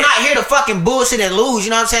also winning. not here to fucking bullshit and lose. You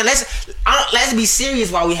know what I'm saying? Let's be serious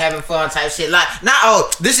while we having fun type shit. Like,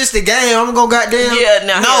 not this is the game. I'm gonna goddamn. Yeah,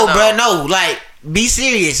 no, no, hell no. bro, no. Like, be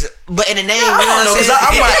serious. But in the name, I you know don't know, what 'cause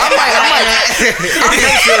I'm saying? I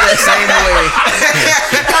may feel that same way.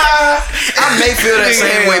 I may feel that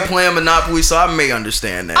same way playing Monopoly, so I may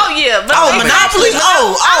understand that. Oh, yeah. But Oh, Monopoly.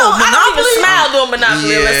 I don't Monopoly. even smile doing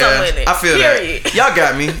Monopoly unless I'm in it. I feel Period. that. Y'all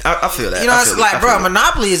got me. I feel that. You know, I it's feel like, it. I bro, feel it.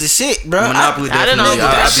 Monopoly is a shit, bro. Monopoly I don't know. definitely.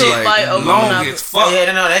 That I'd be shit like, fight over Long Monopoly. as fuck.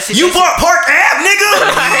 Yeah, no, that shit. you bought Park Ave, nigga.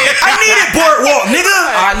 I needed Boardwalk, nigga.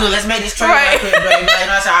 All right, look, let's make this trade right Right. quick, bro. You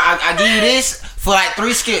know what I'm saying? I give you this for like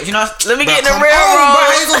 3 skips. You know, Let me bro, get in the come railroad. on, bro.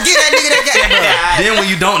 I ain't gonna get that nigga that got that, Then when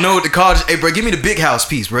you don't know what to call, just, hey, bro, give me the big house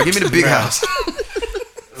piece, bro. Give me the big house. bro.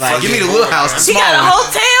 Like, Give me the little house, the He small got a one.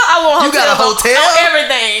 hotel. I want You got a hotels hotel? on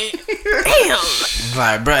everything. Damn.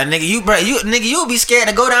 like, bro, nigga, you'll be scared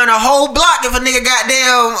to go down a whole block if a nigga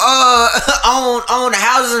goddamn own the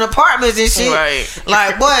houses and apartments and shit. Right.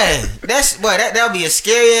 Like, boy, that'll be a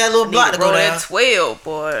scary ass little block to go Roll down. that 12,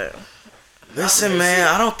 boy. Listen, man,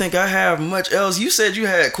 I don't think I have much else. You said you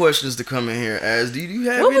had questions to come in here, as do you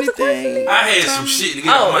have What was the anything? I had some shit to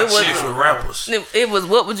get Oh, on my it was- chest with rappers. It was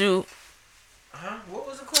what would you? What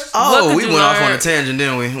was the question? What Oh, could we you went off on learn? a tangent,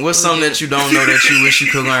 didn't we? What's something that you don't know that you wish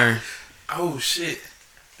you could learn? Oh shit,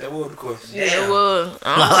 that was the question. It was.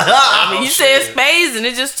 I mean, you said spades and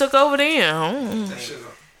it just took over then. I don't know. That shit was-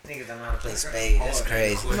 Niggas don't know how to play spades. That's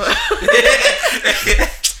crazy.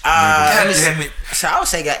 God Let me see. damn it. So I would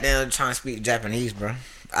say goddamn trying to speak Japanese, bro.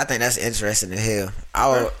 I think that's interesting as hell. I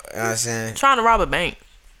would, you know what I'm saying? Trying to rob a bank.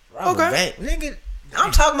 Rob a Okay. bank. Nigga,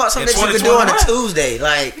 I'm talking about something In that you could do on a 2021? Tuesday.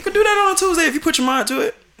 Like, You could do that on a Tuesday if you put your mind to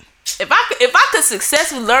it. if I could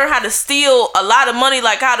successfully learn how to steal a lot of money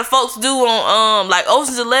like how the folks do on like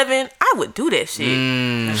Ocean's 11, I would do that shit.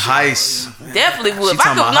 Heist. Definitely would. She If I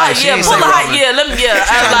talking could, about like, heist. She yeah, ain't pull a say heist. Robin. Yeah, let me. Yeah,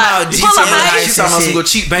 talking I about like pull a GTA heist. She talking about some little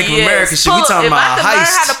cheap Bank of America shit. We talking If about I could learn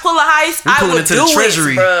how to heist. pull a heist, We I pulling would into do the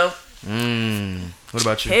treasury. it, bro. What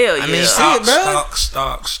about you? Hell yeah. I mean, shit, Stocks, bro.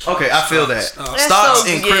 stocks. Okay, I feel that. Stocks. Stocks so-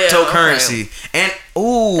 and yeah, cryptocurrency. And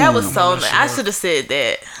ooh, That was so that nice. shit I up. should have said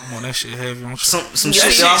that. Come on, that shit heavy. I'm some Yeah,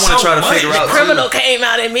 shit shit that I want to so try to much. figure out. too. Criminal came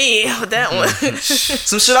out at me with that one.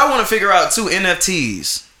 Some shit I want to figure out too.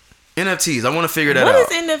 NFTs. I want to figure that What out.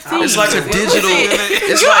 is NFT? It's like a What digital. is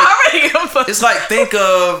It's You like already gonna fuck. it's like think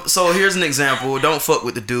of. So here's an example. Don't fuck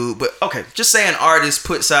with the dude, but okay. Just say an artist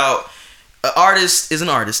puts out. An artist is an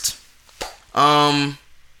artist. And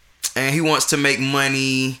he wants to make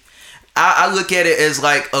money. I look at it as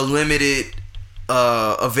like a limited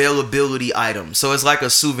availability item. So it's like a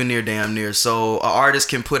souvenir damn near. So an artist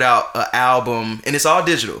can put out an album and it's all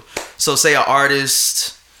digital. So say an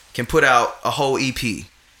artist can put out a whole EP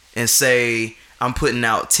and say I'm putting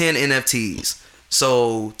out 10 NFTs.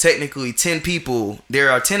 So technically 10 people, there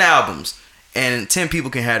are 10 albums and 10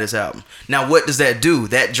 people can have this album. Now what does that do?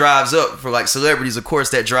 That drives up, for like celebrities of course,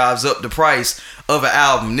 that drives up the price of an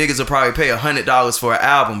album. Niggas will probably pay $100 for an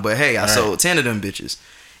album, but hey, I sold 10 of them bitches.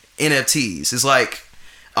 NFTs. It's like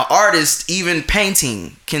an artist, even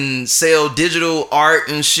painting, can sell digital art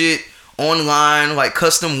and shit online, like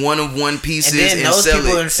custom one-of-one pieces, And then those sell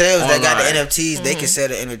people it themselves that got the online. NFTs, they can sell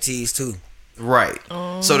the NFTs too. Right.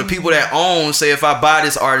 So the people that own, say if I buy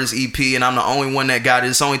this artist EP and I'm the only one that got it,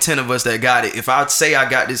 it's only 10 of us that got it. If I say I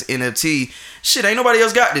got this NFT, shit, ain't nobody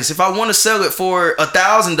else got this. If I want to sell it for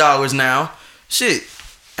 $1,000 now, shit,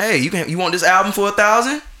 hey, you want this album for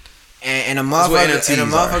 $1,000? And a That's what motherfucker,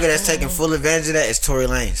 NFTs are. that's taking full advantage of that is Tory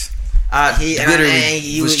Lanez. I And literally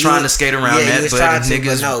you- was you- trying to skate around yeah, he that, was but trying to,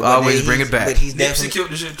 niggas but always he's- bring it back. But he's Nipsey definitely. killed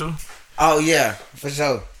the shit too. Oh yeah, for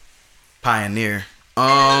sure. Pioneer.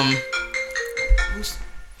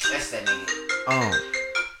 That's that nigga.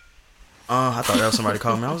 I thought that was somebody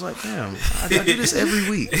calling me. I was like, damn, I do this every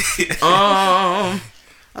week. I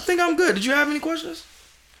think I'm good. Did you have any questions?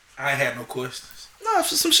 I ain't had no questions. No,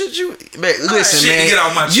 it's just some shit you. Man, listen, Shit to man. get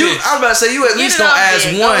off my You, chest. I was about to say you at Get least it gonna off ask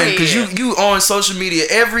then. Go one because ahead. you on social media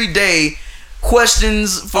every day.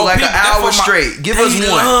 Questions for like people, an that's hour what my- straight. Give they us one.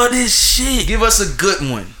 love this shit. Give us a good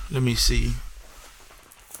one. Let me see.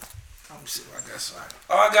 Let me see what I got.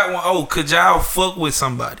 Oh, I got one. Oh, could y'all fuck with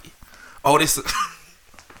somebody? Oh, this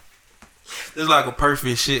this like a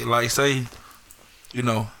perfect shit. Like, say, you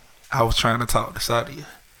know, I was trying to talk to Sadia.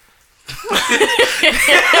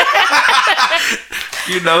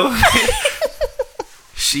 You know,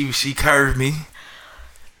 she curved me.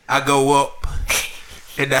 I go up,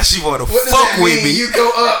 and now she wanna fuck with me. You go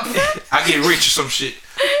up. I get rich or some shit.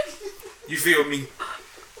 You feel me?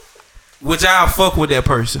 Would y'all fuck with that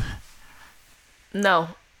person? No.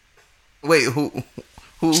 Wait, who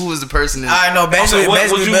was the person? I know. Basically, So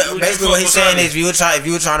what- would you basically what fuck he's with saying Sadia? is, if you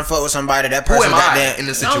were trying to fuck with somebody, that Who person am got I that. in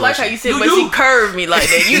this I situation? don't like how you said, Do but you? she curved me like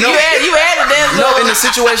that. You No. you added that. No, little- in the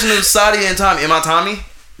situation of Sadia and Tommy. Am I Tommy?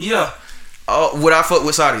 Yeah, Oh, would I fuck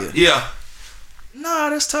with Sadia? yeah. Nah,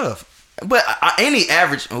 that's tough. But any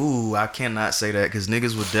average, I cannot say that because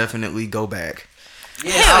niggas would definitely go back.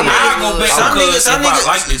 Yeah, Hell yeah. I go back Some because niggas, if I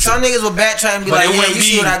like this some shit. niggas will backtrack and be But like, it yeah, wouldn't you be.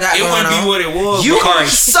 see what I got It going wouldn't be on. what it was. You are a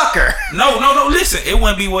because sucker. no. Listen, it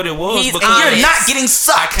wouldn't be what it was He's because You're honest. not getting I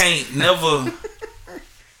sucked. can't never.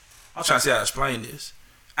 I'm trying to see how to explain this.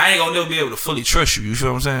 I ain't gonna never be able to fully trust you. You feel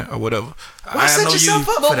what I'm saying, or whatever. Why set know yourself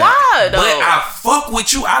you, up But for that? why though? but I fuck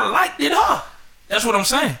with you. I liked it up. That's what I'm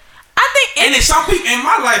saying. I think And it's some people in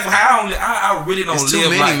my life, I really don't It's live too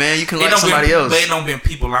many, like, man. You can it like don't somebody been, else. They don't been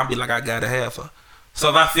people. I be like, I gotta have her. So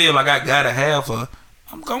if I feel like I gotta have her,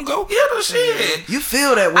 I'm gonna go get her. Shit. You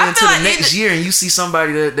feel that way I until feel the like next year, and you see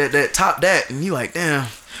somebody that top that, and you like, damn.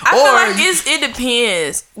 I feel like you- it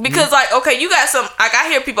depends because like okay, you got some like I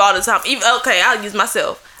hear people all the time. Even okay, I'll use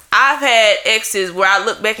myself. I've had exes where I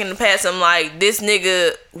look back in the past, I'm like, this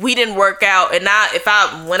nigga, we didn't work out, and now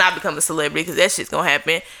when I become a celebrity, because that shit's gonna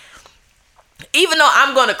happen. Even though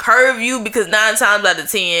I'm gonna curve you because 9 times out of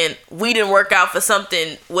 10 we didn't work out for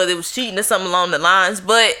something, whether it was cheating or something along the lines.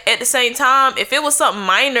 But at the same time, if it was something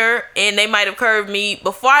minor and they might have curved me,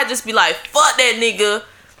 before I just be like, fuck that nigga,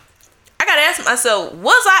 I gotta ask myself,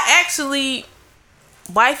 was I actually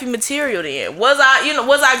wifey material then? Was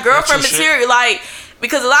I girlfriend That's your material? Like,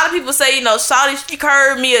 because a lot of people say, Shawty, she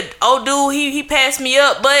curved me, dude, he passed me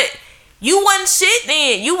up, but you wasn't shit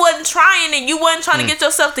then. You wasn't trying and you wasn't trying to get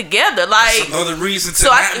yourself together. Like, Another reason to so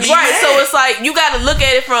not be right, mad. so it's like you gotta look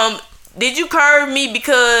at it from did you curve me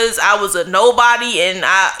because I was a nobody and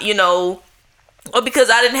or because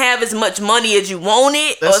I didn't have as much money as you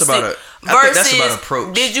wanted? I think versus that's about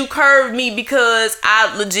approach. did you curve me because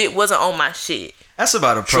I legit wasn't on my shit? That's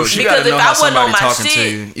about approach. You Because gotta know if how I wasn't on somebody my talking shit, to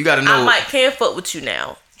you. You gotta know. I can fuck with you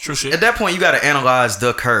now. True shit. At that point, you gotta analyze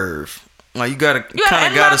the curve. Like you kind of gotta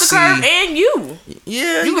analyze the see. curve and you.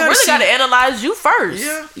 Yeah, You gotta really see, gotta analyze you first.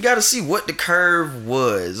 Yeah, you gotta see what the curve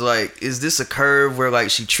was. Like, is this a curve where like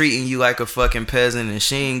she treating you like a fucking peasant and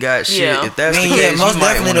she ain't got shit? Yeah. If that's I mean, the case, yeah, most you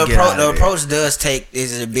might definitely wanna get out the of there. approach does take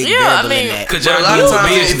is a big Yeah, I variable mean, in that. Cause But a y'all lot do of the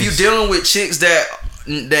times, if business. you dealing with chicks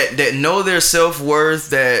that know their self-worth,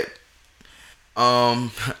 that I'm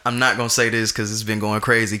not gonna say this because it's been going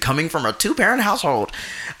crazy. Coming from a 2-parent household,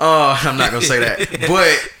 I'm not gonna say that.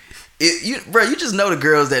 But you just know the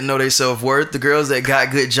girls that know their self-worth. The girls that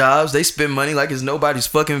got good jobs, they spend money like it's nobody's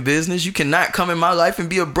fucking business. You cannot come in my life and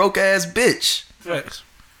be a broke ass bitch. Facts.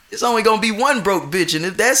 It's only gonna be one broke bitch, and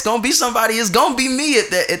if that's gonna be somebody, it's gonna be me at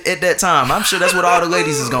that time. I'm sure that's what all the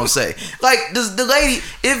ladies is gonna say. Like the lady,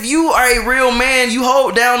 if you are a real man, you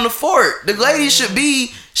hold down the fort. The lady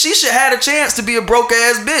she should have a chance to be a broke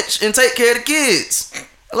ass bitch and take care of the kids.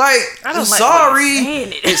 Like, I don't sorry,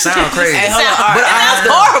 like it sounds crazy. Hey, hold on, But I have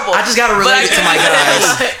to- horrible. I just gotta relate it to my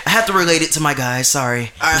But- guys. I have to relate it to my guys.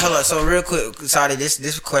 Sorry. All right, hold on. So real quick, sorry,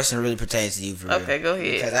 this question really pertains to you for real. Okay, go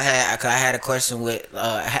ahead. Because I had a question with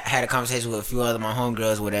had a conversation with a few other my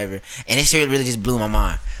homegirls, whatever, and this shit really just blew my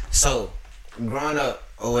mind. So, growing up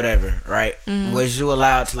or whatever, right? Mm-hmm. Was you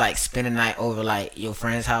allowed to like spend a night over like your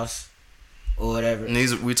friend's house or whatever? And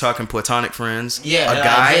we talking platonic friends. Yeah, a like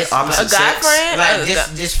guy, just- opposite A guy sex. friend?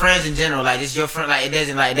 Like just friends in general, like just your friend, like it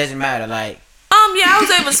doesn't matter, like. Yeah, I was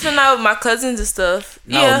able to spend out with my cousins and stuff.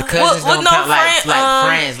 No, yeah, the cousins with don't no count friend, like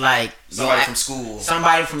friends, like Somebody from school.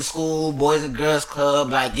 somebody from school, boys and girls club,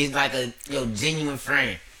 like it's like a genuine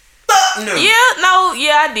friend. No. Yeah,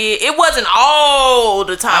 I did. It wasn't all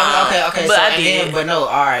the time. Okay. but So, I and did. then, but no,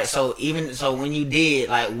 all right. So when you did,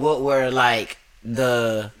 like, what were like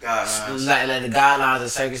the Guidelines. like the guidelines or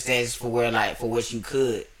circumstances for where like for which you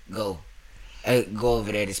could go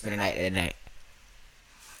over there to spend the night that night?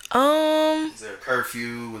 Was there a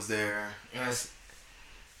curfew? Was there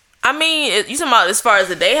I mean, you talking about as far as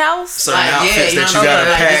the day house? certain Like, yeah, outfits you that know you what I'm gotta saying?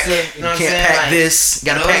 Like, pack? just to- you know what I'm can't saying? pack Like, this.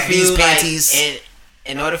 Gotta in order pack for you, these like, panties.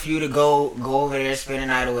 in order for you to go over there spend the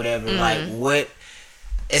night or whatever, Mm-hmm. like what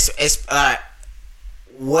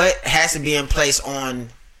what has to be in place on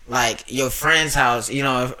like your friend's house,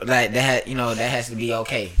 like that has to be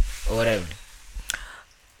okay or whatever.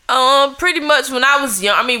 Pretty much when I was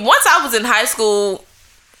young. I mean, once I was in high school,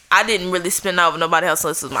 I didn't really spend out with nobody else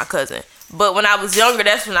unless it was my cousin. But when I was younger,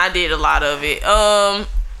 that's when I did a lot of it. I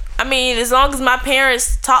mean, as long as my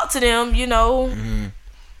parents talked to them, Mm-hmm.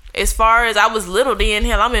 As far as I was little then,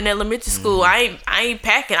 hell, I'm in elementary school. Mm-hmm. I ain't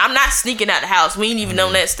packing. I'm not sneaking out the house. We ain't even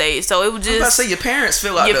on that stage. So it was I was about to just say your parents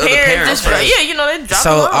fill out your the other parents parents. just first. they drop So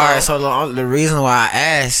them all off. right, so the reason why I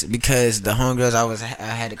asked because the homegirls I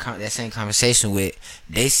had that same conversation with,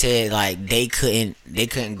 they said like they couldn't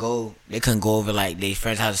go over like their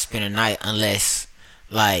friend's house to spend a night unless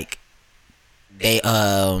like they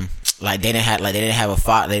didn't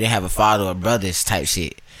have a father or brothers type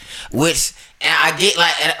shit, which. And I get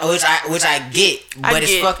which I get, but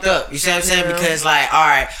it's fucked up. You see what I'm saying? Yeah. Because like, all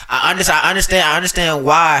right, I understand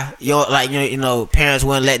why your parents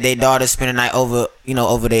wouldn't let their daughters spend the night over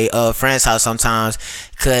their friend's house sometimes,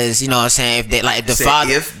 because what I'm saying,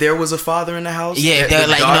 If there was a father in the house, Yeah, the they're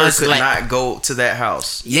like, daughter it's could like- not go to that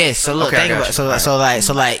house. yeah. So look, Okay, I think got about you.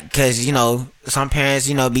 so like because some parents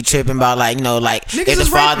be tripping about like if Niggas the is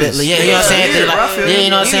father, rapists. you know what I'm saying, Yeah, like, I feel you. you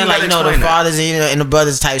know what I'm You saying, gotta like the explain that. fathers and the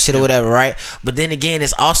brothers type shit or whatever, right? But then again,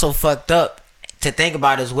 it's also fucked up to think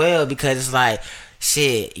about as well, because it's like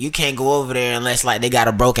shit, you can't go over there unless like they got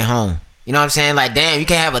a broken home. You know what I'm saying? Like, damn, you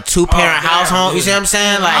can't have a 2-parent house home. You see what I'm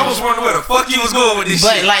saying? Like, I was wondering where the fuck you was going with this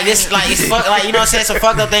but shit. like this, like it's fuck, like you know what I'm saying. It's a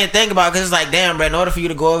fucked up thing to think about, because it's like, damn, bro. In order for you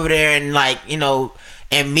to go over there and like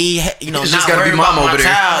and me, It's not just gotta worry be about mom my over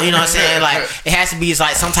there. child. You know what I'm saying? Like it has to be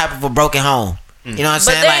like some type of a broken home. You know what I'm But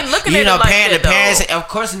saying? they Like ain't looking at it like that, the parents, though. of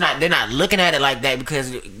course not. They're not looking at it like that,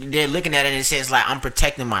 because they're looking at it in the sense like I'm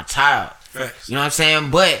protecting my child. Facts. You know what I'm saying?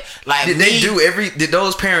 But like, Did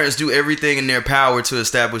those parents do everything in their power to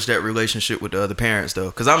establish that relationship with the other parents though?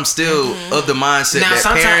 Because I'm still of the mindset Now, that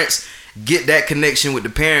sometimes- parents get that connection with the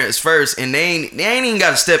parents first, and they ain't even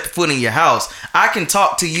got to step foot in your house. I can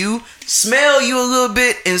talk to you, smell you a little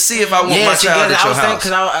bit, and see if I want my see, child at I your was house.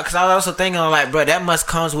 because I was also thinking like, bro, that must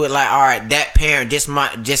comes with like, all right, that parent just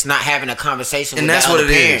not having a conversation And with that's that what other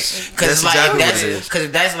it parent. is. Because That's like exactly what that's it is. because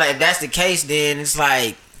if that's the case, then it's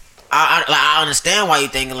like I understand why you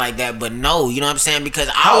thinking like that, but no, you know what I'm saying? Because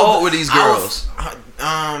How old were these girls?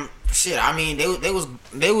 Shit. I mean, they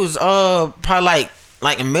was probably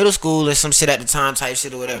like in middle school or some shit at the time, type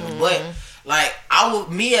shit or whatever. But like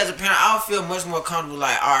me as a parent, I would feel much more comfortable.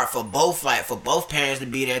 Like, all right, for both parents to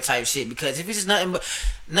be there, type shit. Because if it's just nothing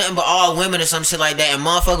but all women or some shit like that, and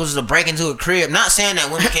motherfuckers was to break into a crib. Not saying that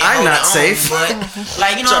women can't. I'm hold not their safe. own, but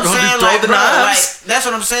like, you know what I'm saying? Throw Like, the bro, like knives. that's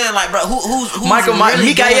what I'm saying. Like, bro, who's Mikael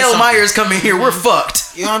really doing something? Myers coming here. We're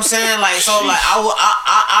fucked. You know what I'm saying? Like, so like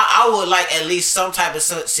I would like at least some type of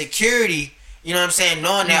security. You know what I'm saying?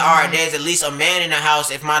 Knowing that, all right, there's at least a man in the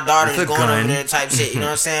house if my daughter is going over there, type shit. You know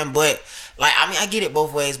what I'm saying? But like, I mean, I get it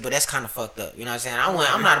both ways, but that's kind of fucked up. You know what I'm saying?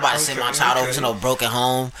 I'm not about to send my child over to no broken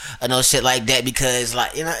home or no shit like that, because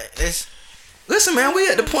like, you know, it's. Listen, man, we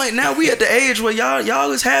at the point now. We at the age where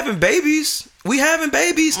y'all is having babies. We having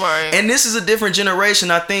babies, right. And this is a different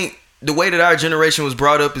generation. I think the way that our generation was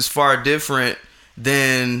brought up is far different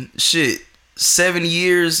than 7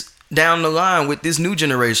 years down the line with this new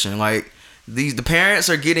generation. Like, the parents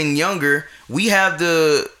are getting younger. We have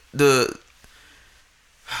the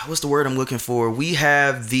what's the word I'm looking for? We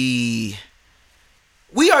are the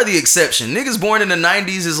exception. Niggas born in the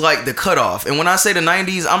 90s is like the cutoff. And when I say the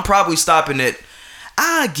 90s, I'm probably stopping at,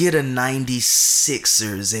 I get a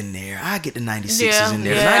 96ers in there. I get the 96ers in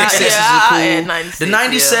there. The 96ers are cool. 96, the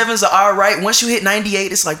 97s are alright. Once you hit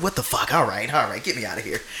 98, it's like, what the fuck? Alright, get me out of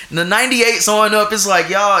here. And the 98s on up, it's like,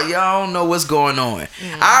 y'all don't know what's going on.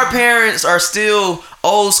 Our parents are still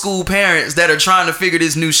old school parents that are trying to figure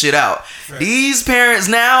this new shit out. Right. These parents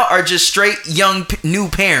now are just straight young new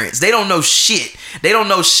parents. They don't know shit. They don't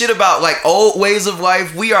know shit about like old ways of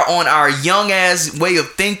life. We are on our young ass way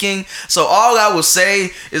of thinking. So all I will say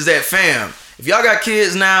is that, fam, if y'all got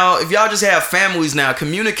kids now, if y'all just have families now,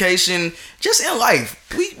 communication, just in life,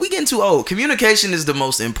 we getting too old. Communication is the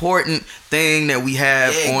most important thing that we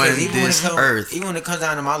have on this earth. Even when it comes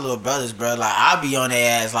down to my little brothers, bro, like, I'll be on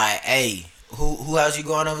their ass like, hey, who else you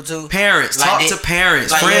going over to? Parents, like, talk to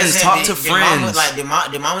parents. Like, friends, talk to friends. Did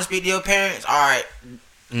mama speak to your parents? All right.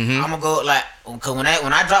 I'm gonna go, like, cause when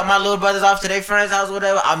I drop my little brothers off to their friend's house or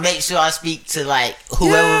whatever, I make sure I speak to like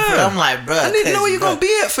whoever. Yeah. I'm like, bro, I need to know where you're gonna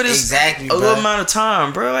be at for this a little amount of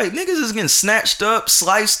time, bro. Like, niggas is getting snatched up,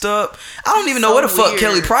 sliced up. I don't even know where the fuck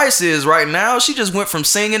Kelly Price is right now. She just went from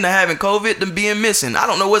singing to having COVID to being missing. I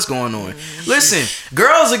don't know what's going on. Listen,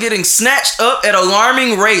 girls are getting snatched up at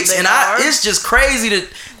alarming rates, it's just crazy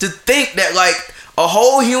to think that like a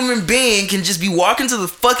whole human being can just be walking to the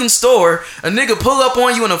fucking store, a nigga pull up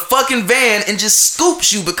on you in a fucking van and just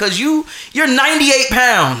scoops you because you're 98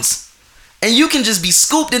 pounds. And you can just be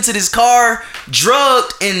scooped into this car,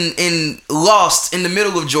 drugged and lost in the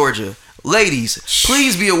middle of Georgia. Ladies,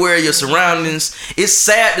 please be aware of your surroundings. It's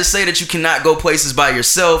sad to say that you cannot go places by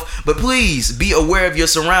yourself, but please be aware of your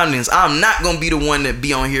surroundings. I'm not going to be the one that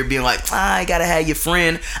be on here being like, I gotta have your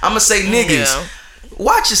friend. I'm going to say, niggas,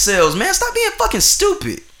 watch yourselves, man. Stop being fucking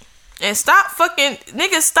stupid. And stop fucking,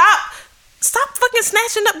 niggas, stop fucking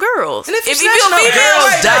snatching up girls. And if you're you snatching up girls,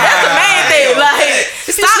 die. That's the main thing. Like,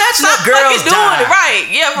 if you're snatching up girls, doing it right.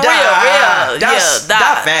 Yeah, for real. Die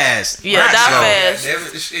fast. Yeah, die fast.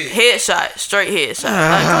 Shit. Headshot. Straight headshot.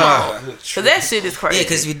 Like, come on. Cause that shit is crazy. Yeah,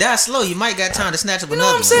 cause if you die slow, you might got time to snatch up You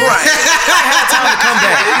know another what I'm saying? one. Right. I have time to come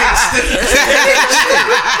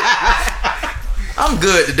back. I'm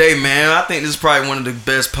good today, man. I think this is probably one of the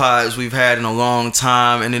best pods we've had in a long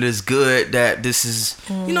time, and it is good that this is,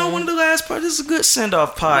 one of the last parts. This is a good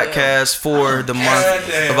send-off podcast for the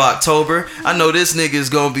month of October. I know this nigga is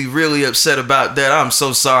gonna be really upset about that. I'm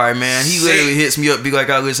so sorry, man. He literally hits me up, be like,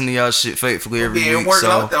 I listen to y'all shit faithfully every week. What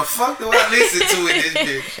the fuck do I listen to in this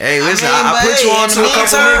bitch? Hey, listen, I put you on to a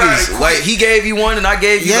couple niggas. Like, he gave you one, and I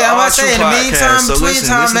gave you the I'm All about to True say, in the meantime, podcast. So between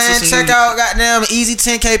time, man, check out goddamn Easy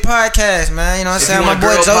 10K podcast, man. You know what I'm saying? My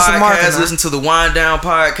boy Joseph Martin. Listen to the Wind Down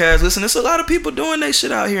podcast. Listen, there's a lot of people doing their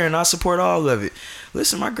shit out here, and I support all of it.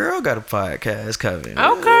 Listen, my girl got a podcast coming.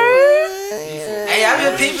 Okay. Hey,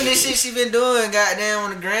 I've been peeping this shit she been doing, goddamn, on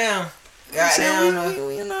the gram. Goddamn,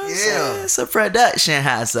 it's a production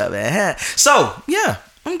house of it. Huh? So, yeah,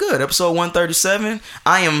 I'm good. Episode 137.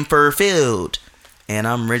 I am fulfilled. And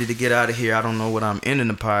I'm ready to get out of here. I don't know what I'm ending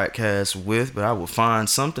the podcast with, but I will find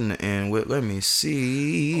something to end with. Let me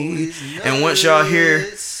see. And once y'all hear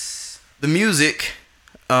the music,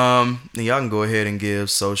 then y'all can go ahead and give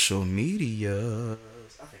social media. I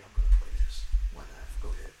think I'm gonna play this. Why not? Go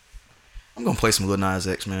ahead. I'm gonna play some Lil Nas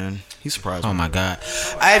X, man. He surprised me. Oh my god.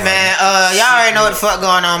 Hey man, y'all already know what the fuck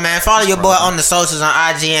going on, man. Follow your boy on the socials on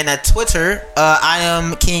IG and Twitter. I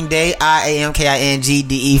am King Day,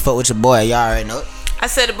 IAMKINGDE. Fuck with your boy. Y'all already know it. I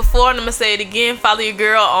said it before and I'm gonna say it again. Follow your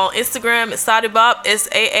girl on Instagram at Saadibop,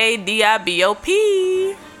 SAADIBOP.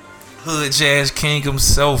 Hood Jazz King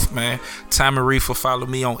himself, man. Tommy Reefer, follow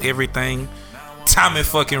me on everything. Tommy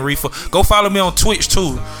fucking Reefer. Go follow me on Twitch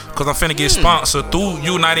too, cause I'm finna get sponsored through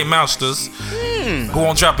United Masters. Who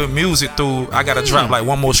on dropping music through? I gotta drop like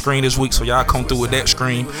one more screen this week, so y'all come through with that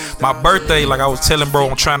screen. My birthday, like I was telling bro,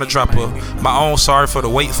 I'm trying to drop my own Sorry for the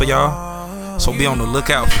Wait for y'all. So be on the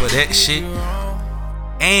lookout for that shit.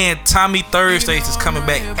 And Tommy Thursdays is coming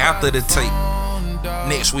back after the tape.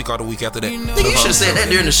 Next week or the week after that. Nigga, you should have said that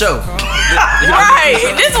during the show. Right,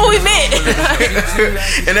 this is what we meant.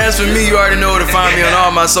 And as for me, you already know where to find me on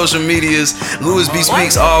all my social medias. Louis B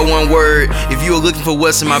Speaks, all one word. If you are looking for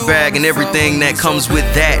what's in my bag and everything that comes with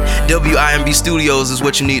that, WIMB Studios is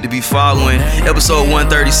what you need to be following. Episode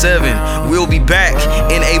 137. We'll be back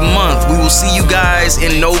in a month. We will see you guys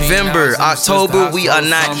in November. October, we are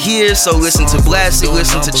not here, so listen to Blasty,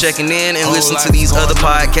 listen to Checking In, and listen to these other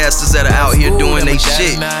podcasters that are out here doing they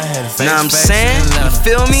shit. Know what I'm saying? You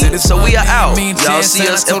feel me? So we are out. Y'all see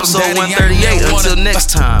us episode 138. Until next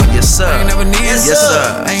time. Yes, sir. Yes,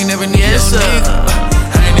 sir. I ain't never need no nigga.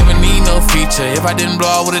 I ain't never need no feature. If I didn't blow,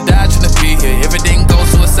 I would've died trying to be here. If it didn't go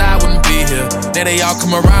suicide, I wouldn't be here. Now they all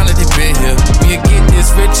come around like they been here. When you get this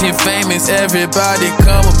rich and famous, everybody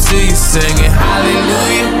come up to you singing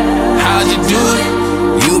hallelujah. How'd you do it?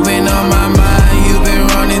 You been on my mind, you been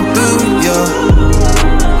running through, yo.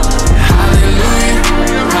 How'd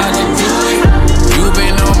you do it? You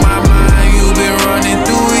been on my mind, you been running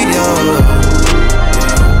through it, yo.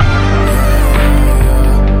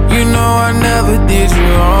 You know I never did you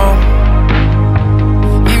wrong.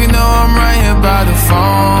 Even though I'm right here by the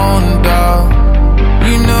phone, dawg.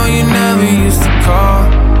 You know you never used to call.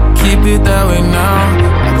 Keep it that way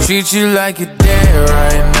now. I treat you like you're dead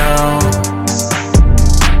right now.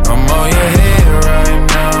 I'm on your head right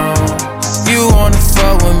now. You wanna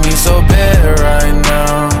fuck with me so bad right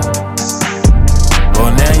now.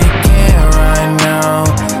 Well, now you can't right now.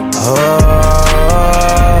 Oh,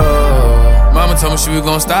 mama told me she was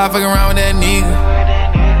gonna stop fucking around with that nigga.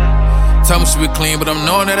 Told me she was clean, but I'm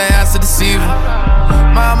knowing that I asked to deceive her.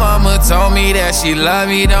 My mama told me that she love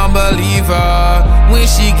me, don't believe her. When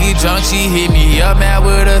she get drunk, she hit me up, mad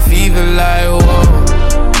with a fever like, whoa.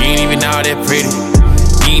 You ain't even all that pretty.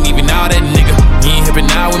 You ain't even all that nigga. You ain't hippin'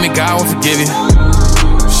 out with me, God won't forgive you.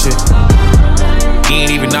 Shit. You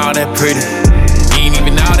ain't even all that pretty. You ain't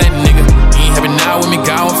even all that nigga. You ain't hippin' out with me,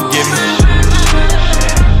 God won't forgive you.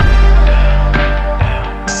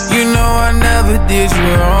 You know I never did you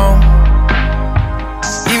wrong.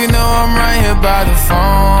 Even though I'm right here by the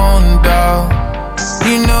phone, dawg.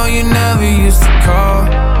 You know you never used to call.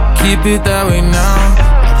 Keep it that way now.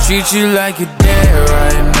 I treat you like you're dead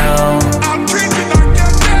right now.